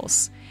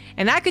 Oracles.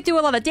 And that could do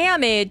a lot of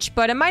damage,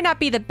 but it might not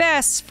be the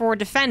best for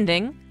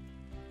defending.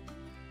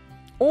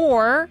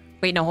 Or,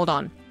 wait, no, hold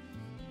on.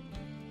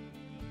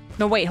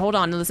 No, wait, hold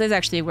on. No, this is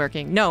actually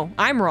working. No,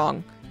 I'm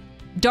wrong.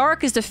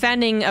 Dark is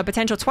defending a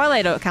potential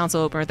Twilight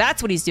Council opener.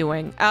 That's what he's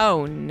doing.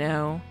 Oh,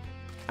 no.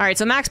 All right,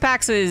 so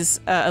MaxPax's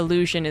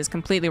illusion is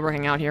completely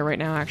working out here right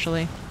now,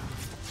 actually.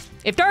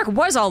 If Dark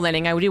was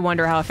all-inning, I do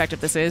wonder how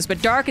effective this is,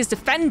 but Dark is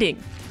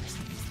defending.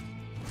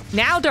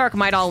 Now Dark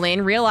might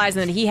all-in,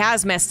 realizing that he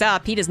has messed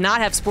up. He does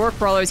not have Spore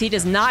Crawlers. He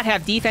does not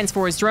have defense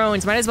for his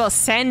drones. Might as well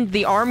send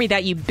the army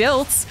that you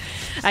built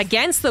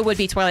against the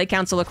would-be Twilight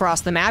Council across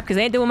the map, because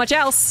they ain't doing much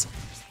else.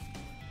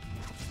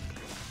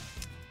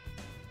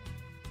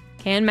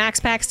 Can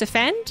MaxPax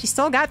defend? He's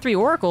still got 3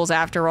 Oracles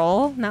after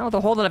all. Not with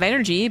a whole lot of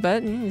energy,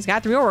 but he's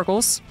got 3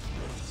 Oracles.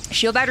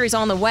 Shield battery's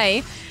on the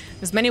way.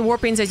 As many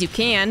warpings as you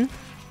can.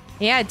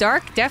 Yeah,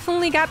 Dark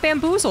definitely got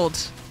bamboozled.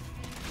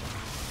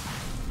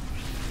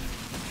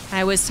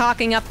 I was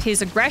talking up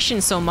his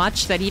aggression so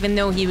much that even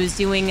though he was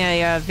doing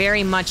a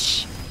very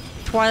much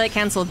Twilight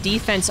Council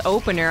defense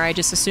opener, I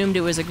just assumed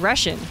it was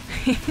aggression.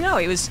 No,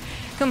 he was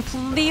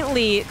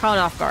completely caught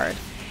off guard.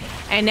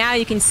 And now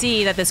you can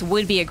see that this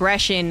would-be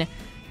aggression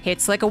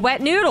hits like a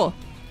wet noodle.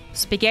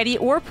 Spaghetti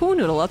or poo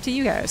noodle, up to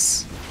you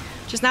guys.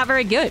 Just not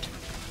very good.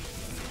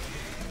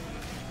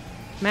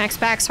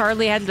 MaxPax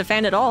hardly had to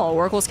defend at all.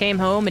 Oracles came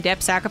home,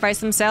 Adepts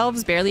sacrificed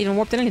themselves, barely even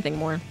warped in anything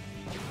more.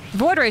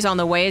 Void Ray's on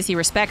the way as he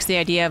respects the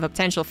idea of a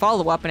potential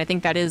follow-up, and I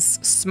think that is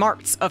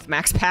smart of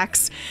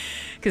MaxPax,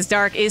 because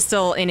Dark is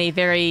still in a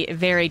very,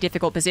 very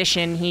difficult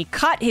position. He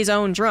cut his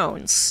own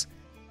drones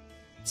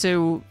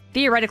to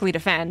theoretically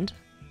defend,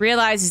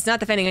 realizes he's not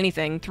defending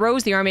anything,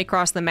 throws the army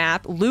across the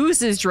map,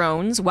 loses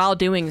drones while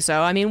doing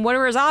so. I mean, what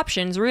are his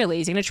options,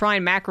 really? Is he going to try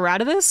and macro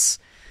out of this?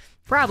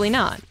 Probably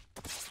not.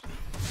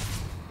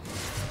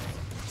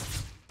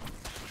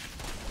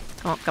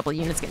 Oh, a couple of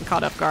units getting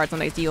caught off guard, on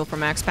nice deal for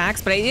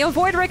MaxPax, but you know,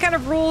 Void Ray kind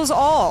of rules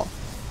all.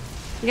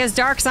 Because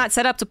Dark's not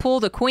set up to pull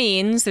the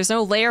queens, there's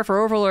no layer for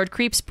Overlord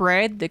creep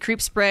spread. The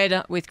creep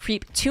spread with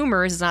creep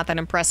tumors is not that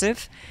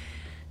impressive.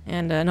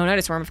 And no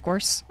Nidus Worm, of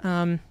course.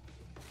 You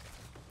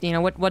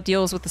know, what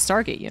deals with the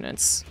Stargate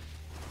units?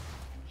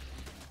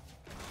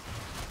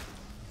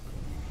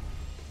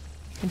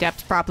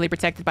 Depth properly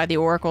protected by the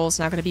Oracles,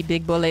 not going to be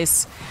big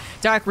bullies.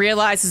 Dark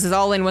realizes his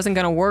all-in wasn't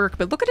going to work,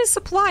 but look at his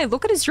supply,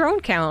 look at his drone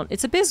count.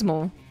 It's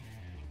abysmal.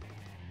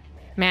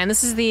 Man,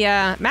 this is the,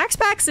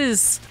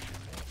 MaxPax's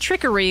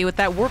trickery with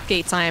that warp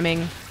gate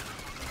timing.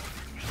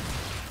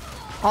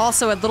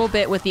 Also a little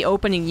bit with the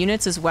opening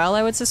units as well,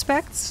 I would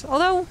suspect.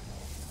 Although,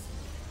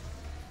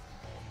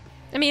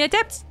 I mean,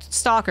 Adept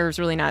Stalker is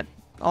really not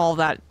all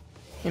that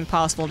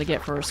impossible to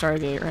get for a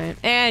Stargate, right?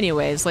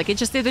 Anyways, like, it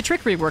just, the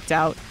trickery worked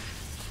out.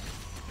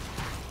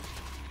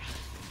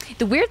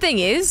 The weird thing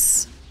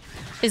is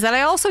that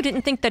I also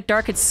didn't think that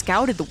Dark had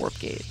scouted the warp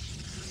gate.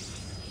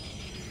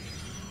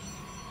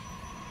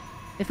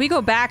 If we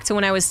go back to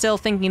when I was still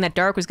thinking that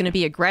Dark was going to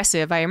be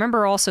aggressive, I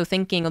remember also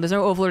thinking, oh, there's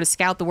no Overlord to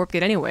scout the warp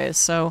gate anyways,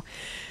 so...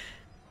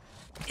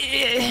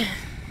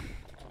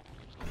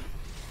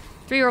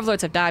 3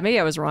 Overlords have died. Maybe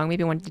I was wrong.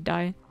 Maybe one did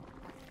die.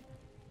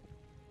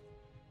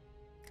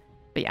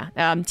 But yeah,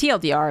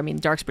 TLDR, I mean,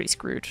 Dark's pretty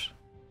screwed.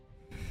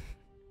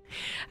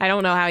 I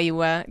don't know how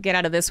you get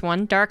out of this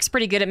one. Dark's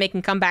pretty good at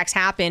making comebacks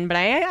happen, but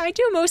I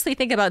do mostly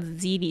think about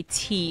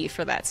ZVT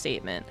for that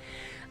statement.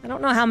 I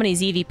don't know how many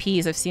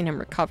ZVPs I've seen him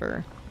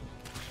recover.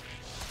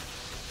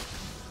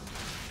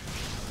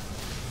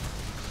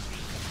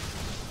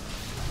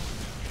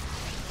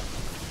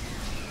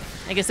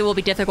 I guess it will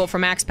be difficult for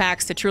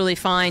MaxPax to truly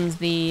find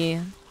the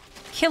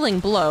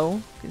killing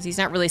blow, because he's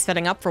not really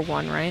setting up for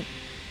one, right?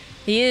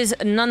 He is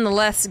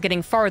nonetheless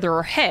getting farther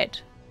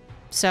ahead.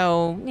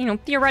 So, you know,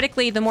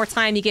 theoretically, the more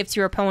time you give to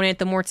your opponent,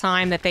 the more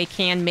time that they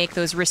can make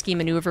those risky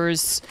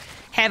maneuvers,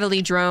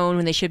 heavily drone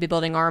when they should be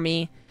building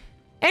army,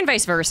 and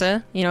vice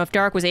versa. You know, if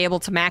Dark was able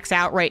to max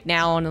out right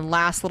now on the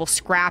last little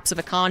scraps of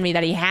economy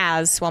that he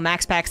has, while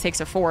MaxPax takes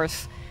a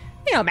fourth,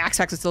 you know,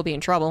 MaxPax would still be in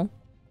trouble.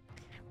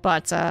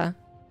 But,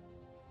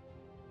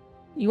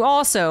 you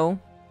also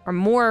are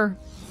more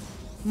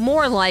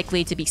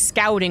likely to be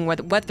scouting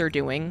what they're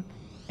doing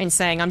and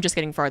saying, I'm just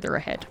getting farther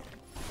ahead.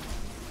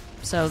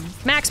 So,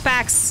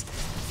 MaxPax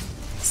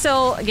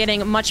still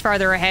getting much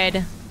farther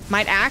ahead.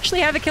 Might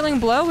actually have a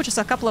killing blow with just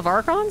a couple of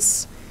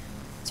Archons.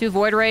 2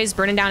 Void Rays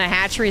burning down a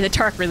hatchery that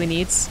Dark really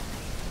needs.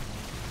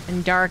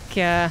 And Dark,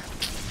 is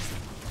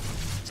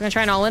gonna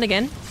try an all-in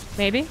again,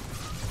 maybe.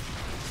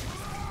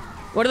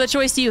 What other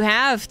choice do you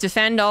have?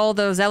 Defend all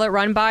those Zealot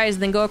run-bys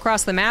and then go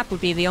across the map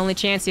would be the only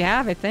chance you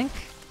have, I think.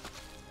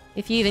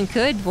 If you even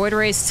could. Void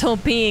Rays still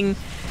being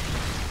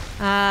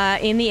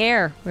in the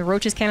air, where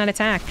roaches cannot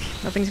attack.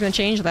 Nothing's gonna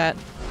change that.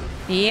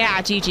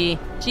 Yeah, GG.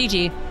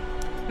 GG.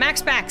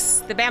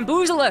 MaxPax, the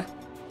Bamboozler.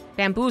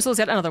 Bamboozle's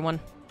yet another one.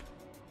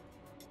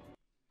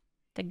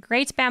 The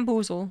Great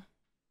Bamboozle.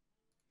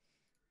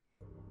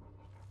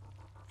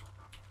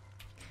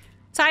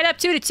 Tied up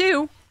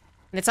 2-2.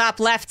 In the top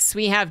left,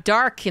 we have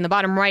Dark. In the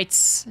bottom right,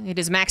 it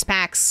is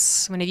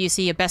MaxPax. Whenever you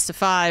see a best of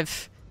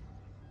 5,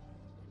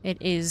 it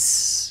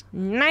is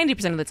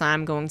 90% of the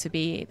time going to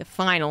be the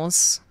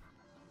finals.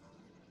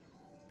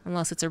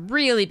 Unless it's a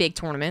really big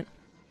tournament.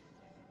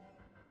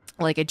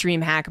 Like a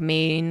DreamHack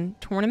main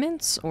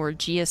tournament or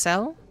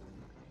GSL.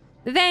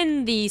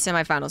 Then the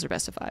semifinals are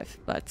best of 5.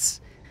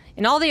 But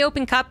in all the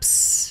open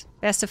cups,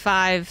 best of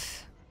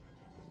 5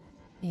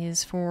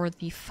 is for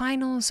the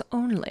finals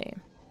only.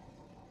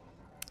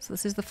 So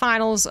this is the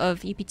finals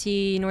of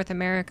EPT North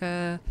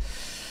America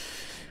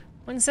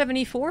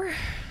 174.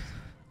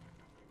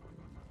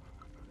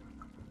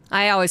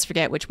 I always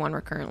forget which one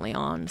we're currently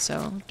on,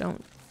 so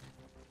don't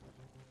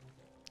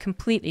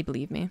completely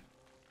believe me.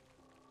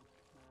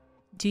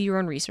 Do your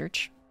own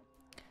research.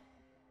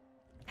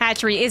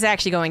 Hatchery is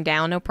actually going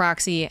down. No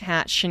proxy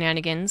hatch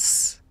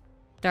shenanigans.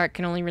 Dark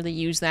can only really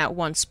use that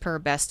once per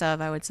best of,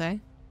 I would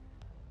say.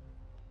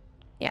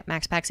 Yeah,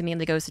 MaxPax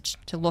immediately goes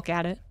to look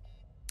at it.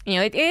 You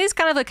know, it is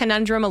kind of a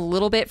conundrum a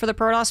little bit for the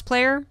Protoss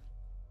player.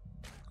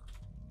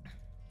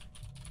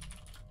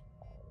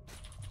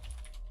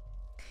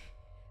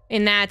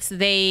 In that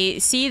they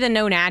see the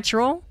no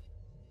natural.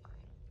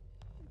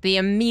 The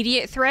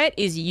immediate threat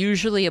is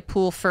usually a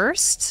pool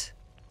first.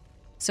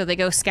 So they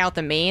go scout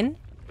the main.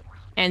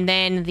 And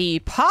then the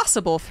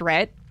possible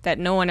threat that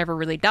no one ever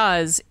really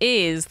does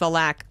is the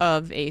lack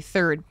of a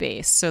third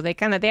base. So they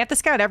have to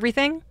scout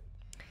everything.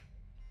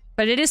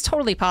 But it is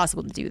totally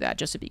possible to do that,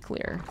 just to be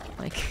clear.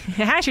 Like,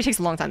 it actually takes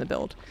a long time to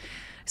build.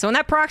 So in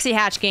that proxy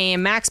hatch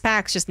game,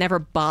 MaxPax just never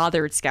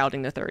bothered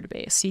scouting the third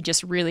base. He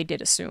just really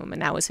did assume,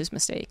 and that was his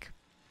mistake.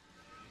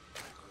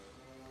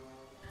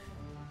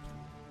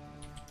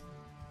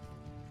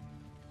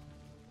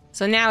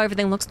 So now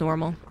everything looks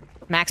normal.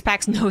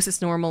 MaxPax knows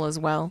it's normal as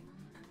well.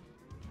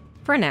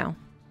 For now.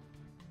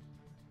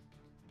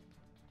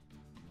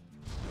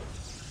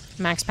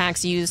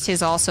 MaxPax used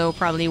his also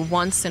probably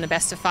once in a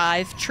best of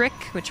 5 trick,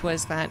 which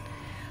was that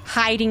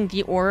hiding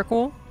the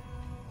Oracle.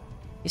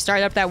 You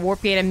start up that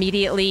warp gate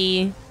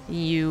immediately,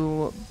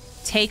 You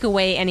take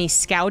away any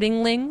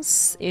scouting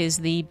lings, is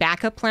the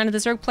backup plan of the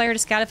Zerg player to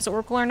scout if it's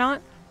Oracle or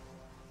not.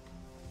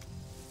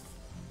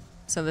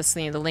 So this,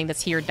 the ling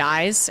that's here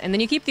dies, and then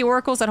you keep the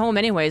Oracles at home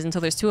anyways until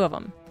there's 2 of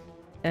them.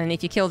 And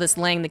if you kill this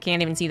ling that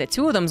can't even see that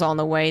 2 of them's on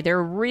the way,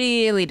 they're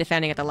really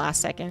defending at the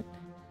last second.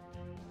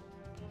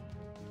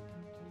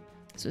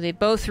 So they've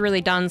both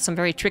really done some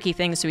very tricky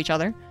things to each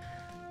other.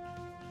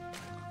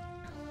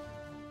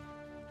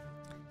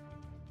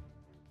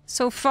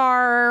 So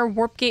far,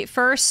 Warp Gate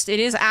first. It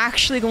is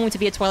actually going to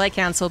be a Twilight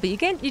Council, but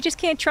you just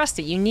can't trust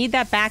it. You need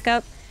that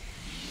backup.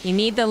 You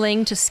need the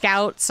Ling to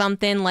scout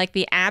something like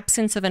the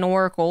absence of an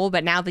Oracle,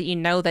 but now that you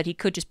know that he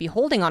could just be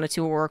holding on to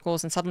 2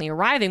 Oracles and suddenly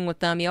arriving with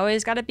them, you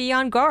always got to be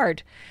on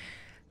guard.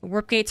 The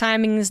Warp Gate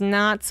timing is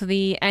not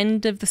the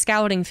end of the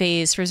scouting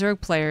phase for Zerg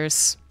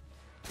players.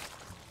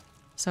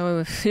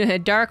 So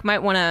Dark might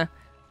want to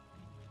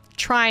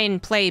try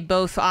and play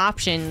both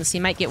options. He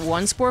might get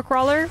 1 Spore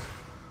Crawler,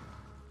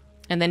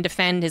 and then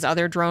defend his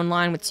other drone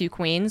line with 2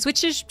 Queens,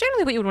 which is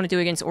generally what you would want to do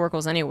against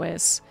Oracles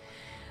anyways.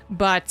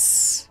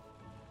 But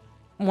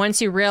once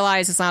you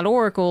realize it's not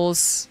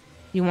Oracles,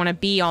 you want to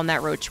be on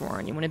that Roach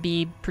Warren. You want to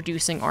be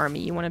producing army.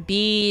 You want to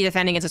be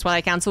defending against the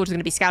Twilight Council, which is going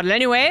to be scouted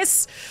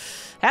anyways.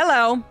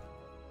 Hello.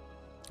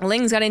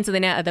 Ling's got into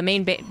the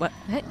main base. What?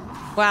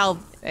 Well,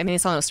 I mean,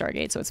 it's on the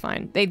Stargate, so it's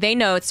fine. They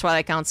know it's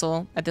Twilight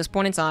Council at this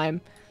point in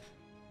time.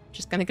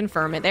 Just going to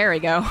confirm it. There we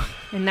go.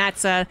 And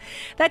that's, that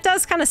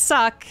does kind of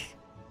suck.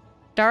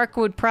 Dark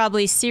would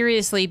probably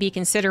seriously be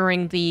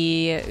considering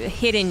the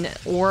hidden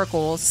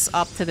Oracles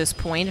up to this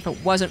point if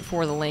it wasn't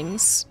for the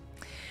Lings.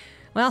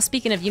 Well,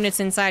 speaking of units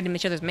inside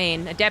each other's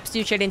main, Adepts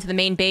do trade into the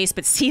main base,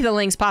 but see the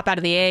Lings pop out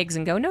of the eggs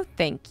and go, no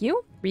thank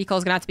you.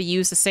 Recall's gonna have to be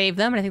used to save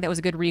them, and I think that was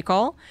a good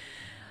recall.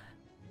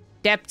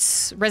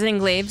 Adepts, Resident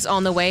Glaives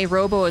on the way,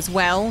 Robo as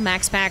well.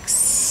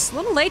 MaxPax a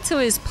little late to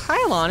his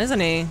pylon, isn't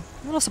he?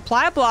 A little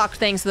supply block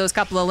thanks to those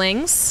couple of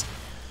Lings.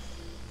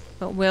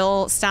 But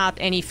will stop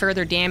any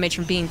further damage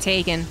from being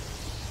taken.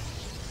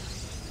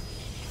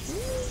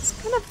 It's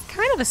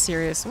kind of a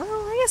serious... Well,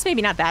 I guess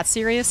maybe not that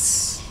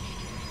serious.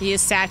 He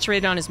is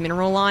saturated on his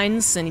mineral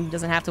lines, and he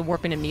doesn't have to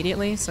warp in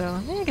immediately, so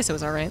I guess it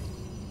was alright.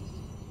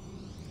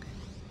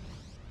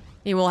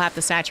 He will have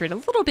to saturate a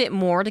little bit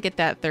more to get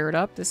that 3rd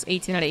up. This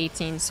 18 out of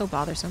 18 is so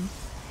bothersome.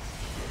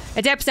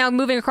 Adepts now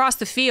moving across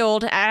the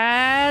field.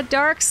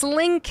 Dark's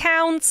Ling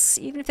counts.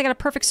 Even if they got a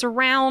perfect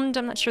surround,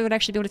 I'm not sure they'd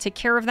actually be able to take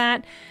care of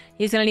that.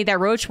 He's gonna need that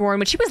Roach Warren,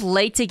 which he was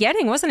late to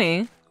getting, wasn't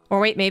he? Or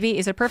wait, maybe,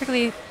 is it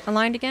perfectly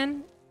aligned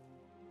again?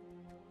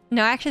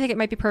 No, I actually think it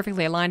might be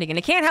perfectly aligned again.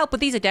 It can't help with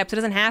these Adepts, it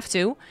doesn't have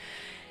to.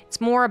 It's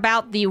more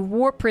about the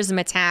Warp Prism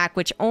attack,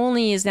 which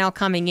only is now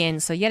coming in.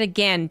 So yet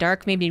again,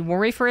 Dark made me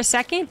worry for a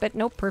second, but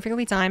nope,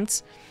 perfectly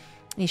timed.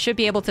 He should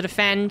be able to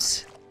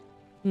defend,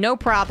 no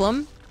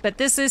problem. But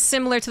this is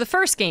similar to the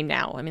first game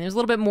now. I mean, there's a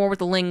little bit more with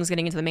the Lings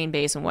getting into the main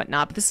base and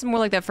whatnot, but this is more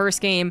like that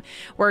first game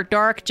where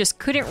Dark just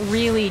couldn't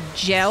really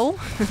gel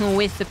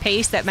with the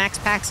pace that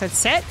MaxPax had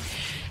set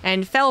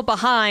and fell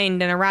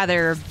behind in a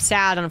rather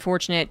sad,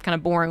 unfortunate, kind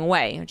of boring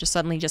way. It just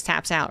suddenly just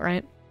taps out,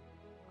 right?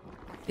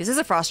 This is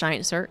a Frost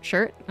Giant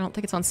shirt. I don't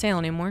think it's on sale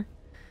anymore.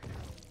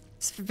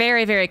 It's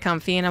very, very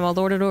comfy, and I will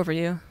lord it over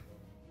you.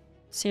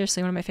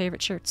 Seriously, one of my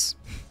favorite shirts.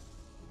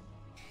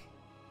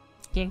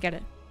 Can't get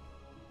it.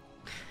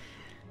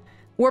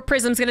 Warp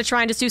Prism's gonna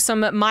try and just do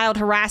some mild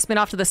harassment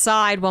off to the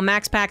side while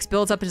MaxPax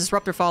builds up a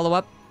Disruptor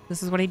follow-up.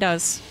 This is what he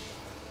does.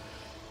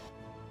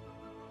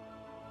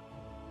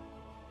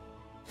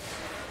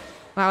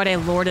 Why would I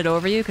lord it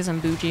over you? Because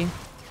I'm bougie.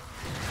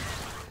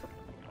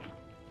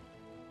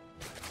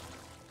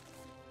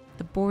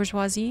 The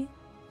bourgeoisie?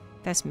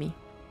 That's me.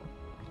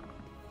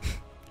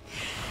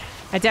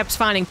 Adepts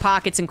finding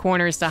pockets and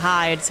corners to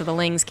hide so the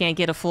Lings can't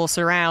get a full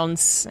surround.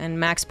 And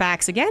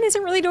MaxPax, again,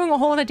 isn't really doing a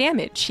whole lot of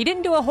damage. He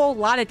didn't do a whole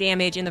lot of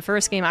damage in the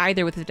first game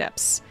either with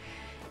Adepts.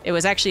 It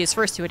was actually his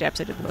first 2 Adepts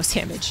that did the most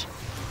damage.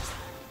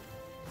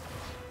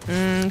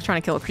 Trying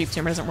to kill a creep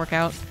tumor doesn't work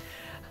out.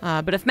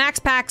 But if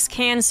MaxPax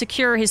can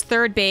secure his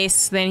 3rd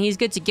base, then he's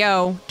good to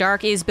go.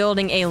 Dark is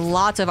building a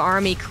lot of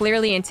army,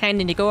 clearly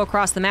intending to go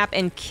across the map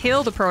and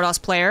kill the Protoss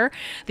player.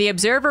 The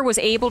Observer was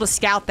able to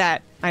scout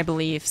that, I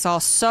believe. Saw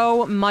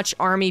so much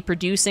army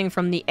producing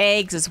from the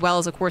eggs, as well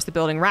as, of course, the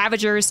building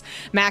Ravagers.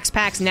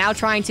 MaxPax now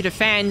trying to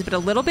defend, but a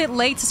little bit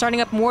late to starting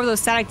up more of those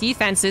static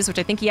defenses, which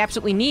I think he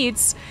absolutely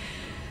needs.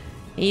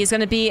 He's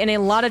going to be in a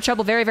lot of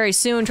trouble very, very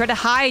soon. Tried to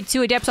hide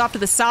 2 Adepts off to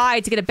the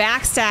side to get a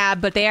backstab,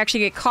 but they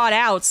actually get caught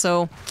out,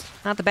 so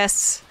not the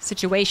best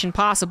situation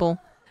possible.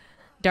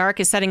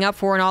 Dark is setting up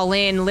for an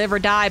all-in. Live or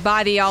die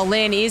by the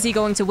all-in. Is he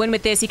going to win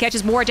with this? He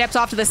catches more Adepts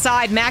off to the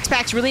side.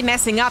 MaxPax really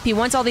messing up. He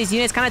wants all these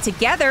units kind of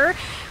together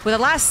with a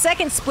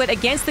last-second split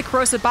against the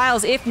Corrosive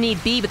Biles if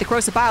need be, but the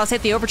Corrosive Biles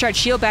hit the overcharged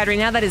shield battery.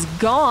 Now that is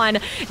gone.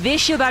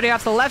 This shield battery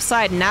off the left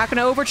side, not going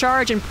to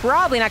overcharge and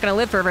probably not going to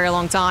live for a very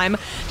long time.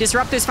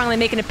 Disruptors finally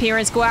make an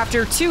appearance. Go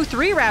after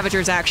 2-3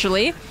 Ravagers,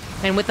 actually.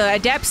 And with the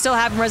Adepts still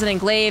having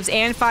Resonant Glaives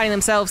and finding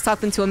themselves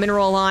tucked into a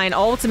mineral line,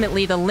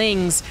 ultimately the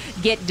Lings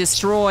get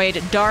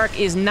destroyed. Dark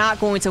is not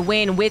going to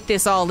win with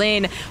this all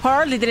in.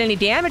 Hardly did any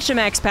damage to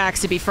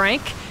MaxPax, to be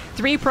frank.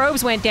 3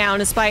 probes went down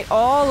despite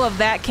all of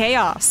that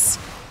chaos.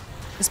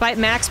 Despite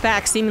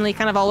MaxPax seemingly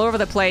kind of all over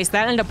the place,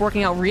 that ended up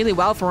working out really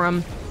well for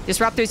him.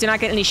 Disruptors do not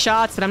get any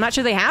shots, but I'm not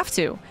sure they have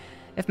to.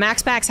 If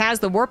MaxPax has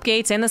the warp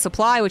gates and the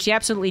supply, which he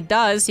absolutely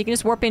does, he can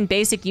just warp in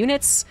basic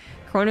units.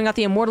 Chronoing out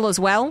the Immortal as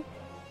well.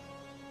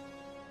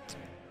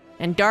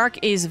 And Dark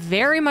is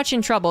very much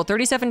in trouble.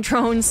 37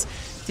 drones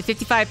to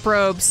 55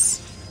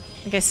 probes.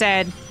 Like I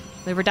said,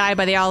 they were died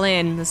by the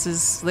all-in. This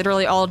is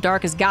literally all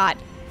Dark has got.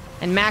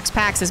 And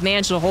MaxPax has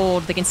managed to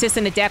hold. The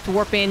consistent Adept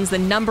warp-ins, the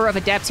number of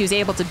Adepts he was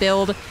able to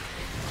build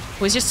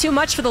was just too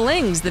much for the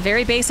Lings, the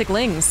very basic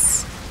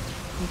Lings.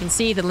 You can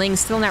see the Lings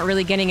still not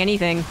really getting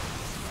anything.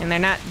 And they're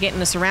not getting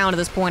the surround at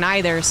this point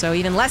either, so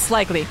even less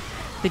likely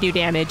to do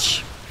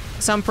damage.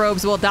 Some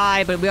probes will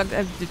die, but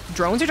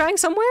drones are dying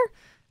somewhere?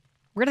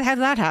 Where the heck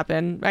did that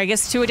happen? I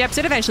guess 2 Adepts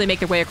did eventually make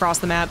their way across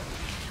the map.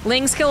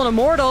 Lings kill an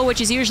Immortal, which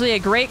is usually a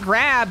great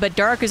grab, but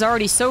Dark is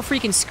already so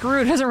freaking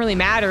screwed, it doesn't really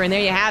matter, and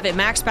there you have it.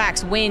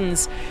 MaxPax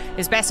wins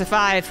his best of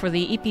 5 for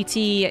the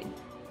EPT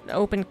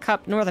Open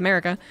Cup North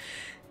America.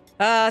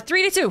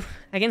 3-2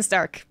 against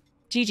Dark.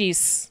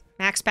 GG's.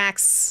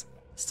 MaxPax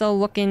still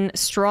looking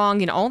strong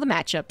in all the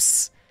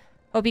matchups.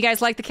 Hope you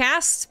guys like the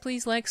cast.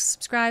 Please like,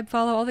 subscribe,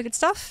 follow, all the good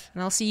stuff,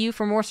 and I'll see you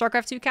for more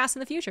StarCraft 2 casts in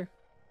the future.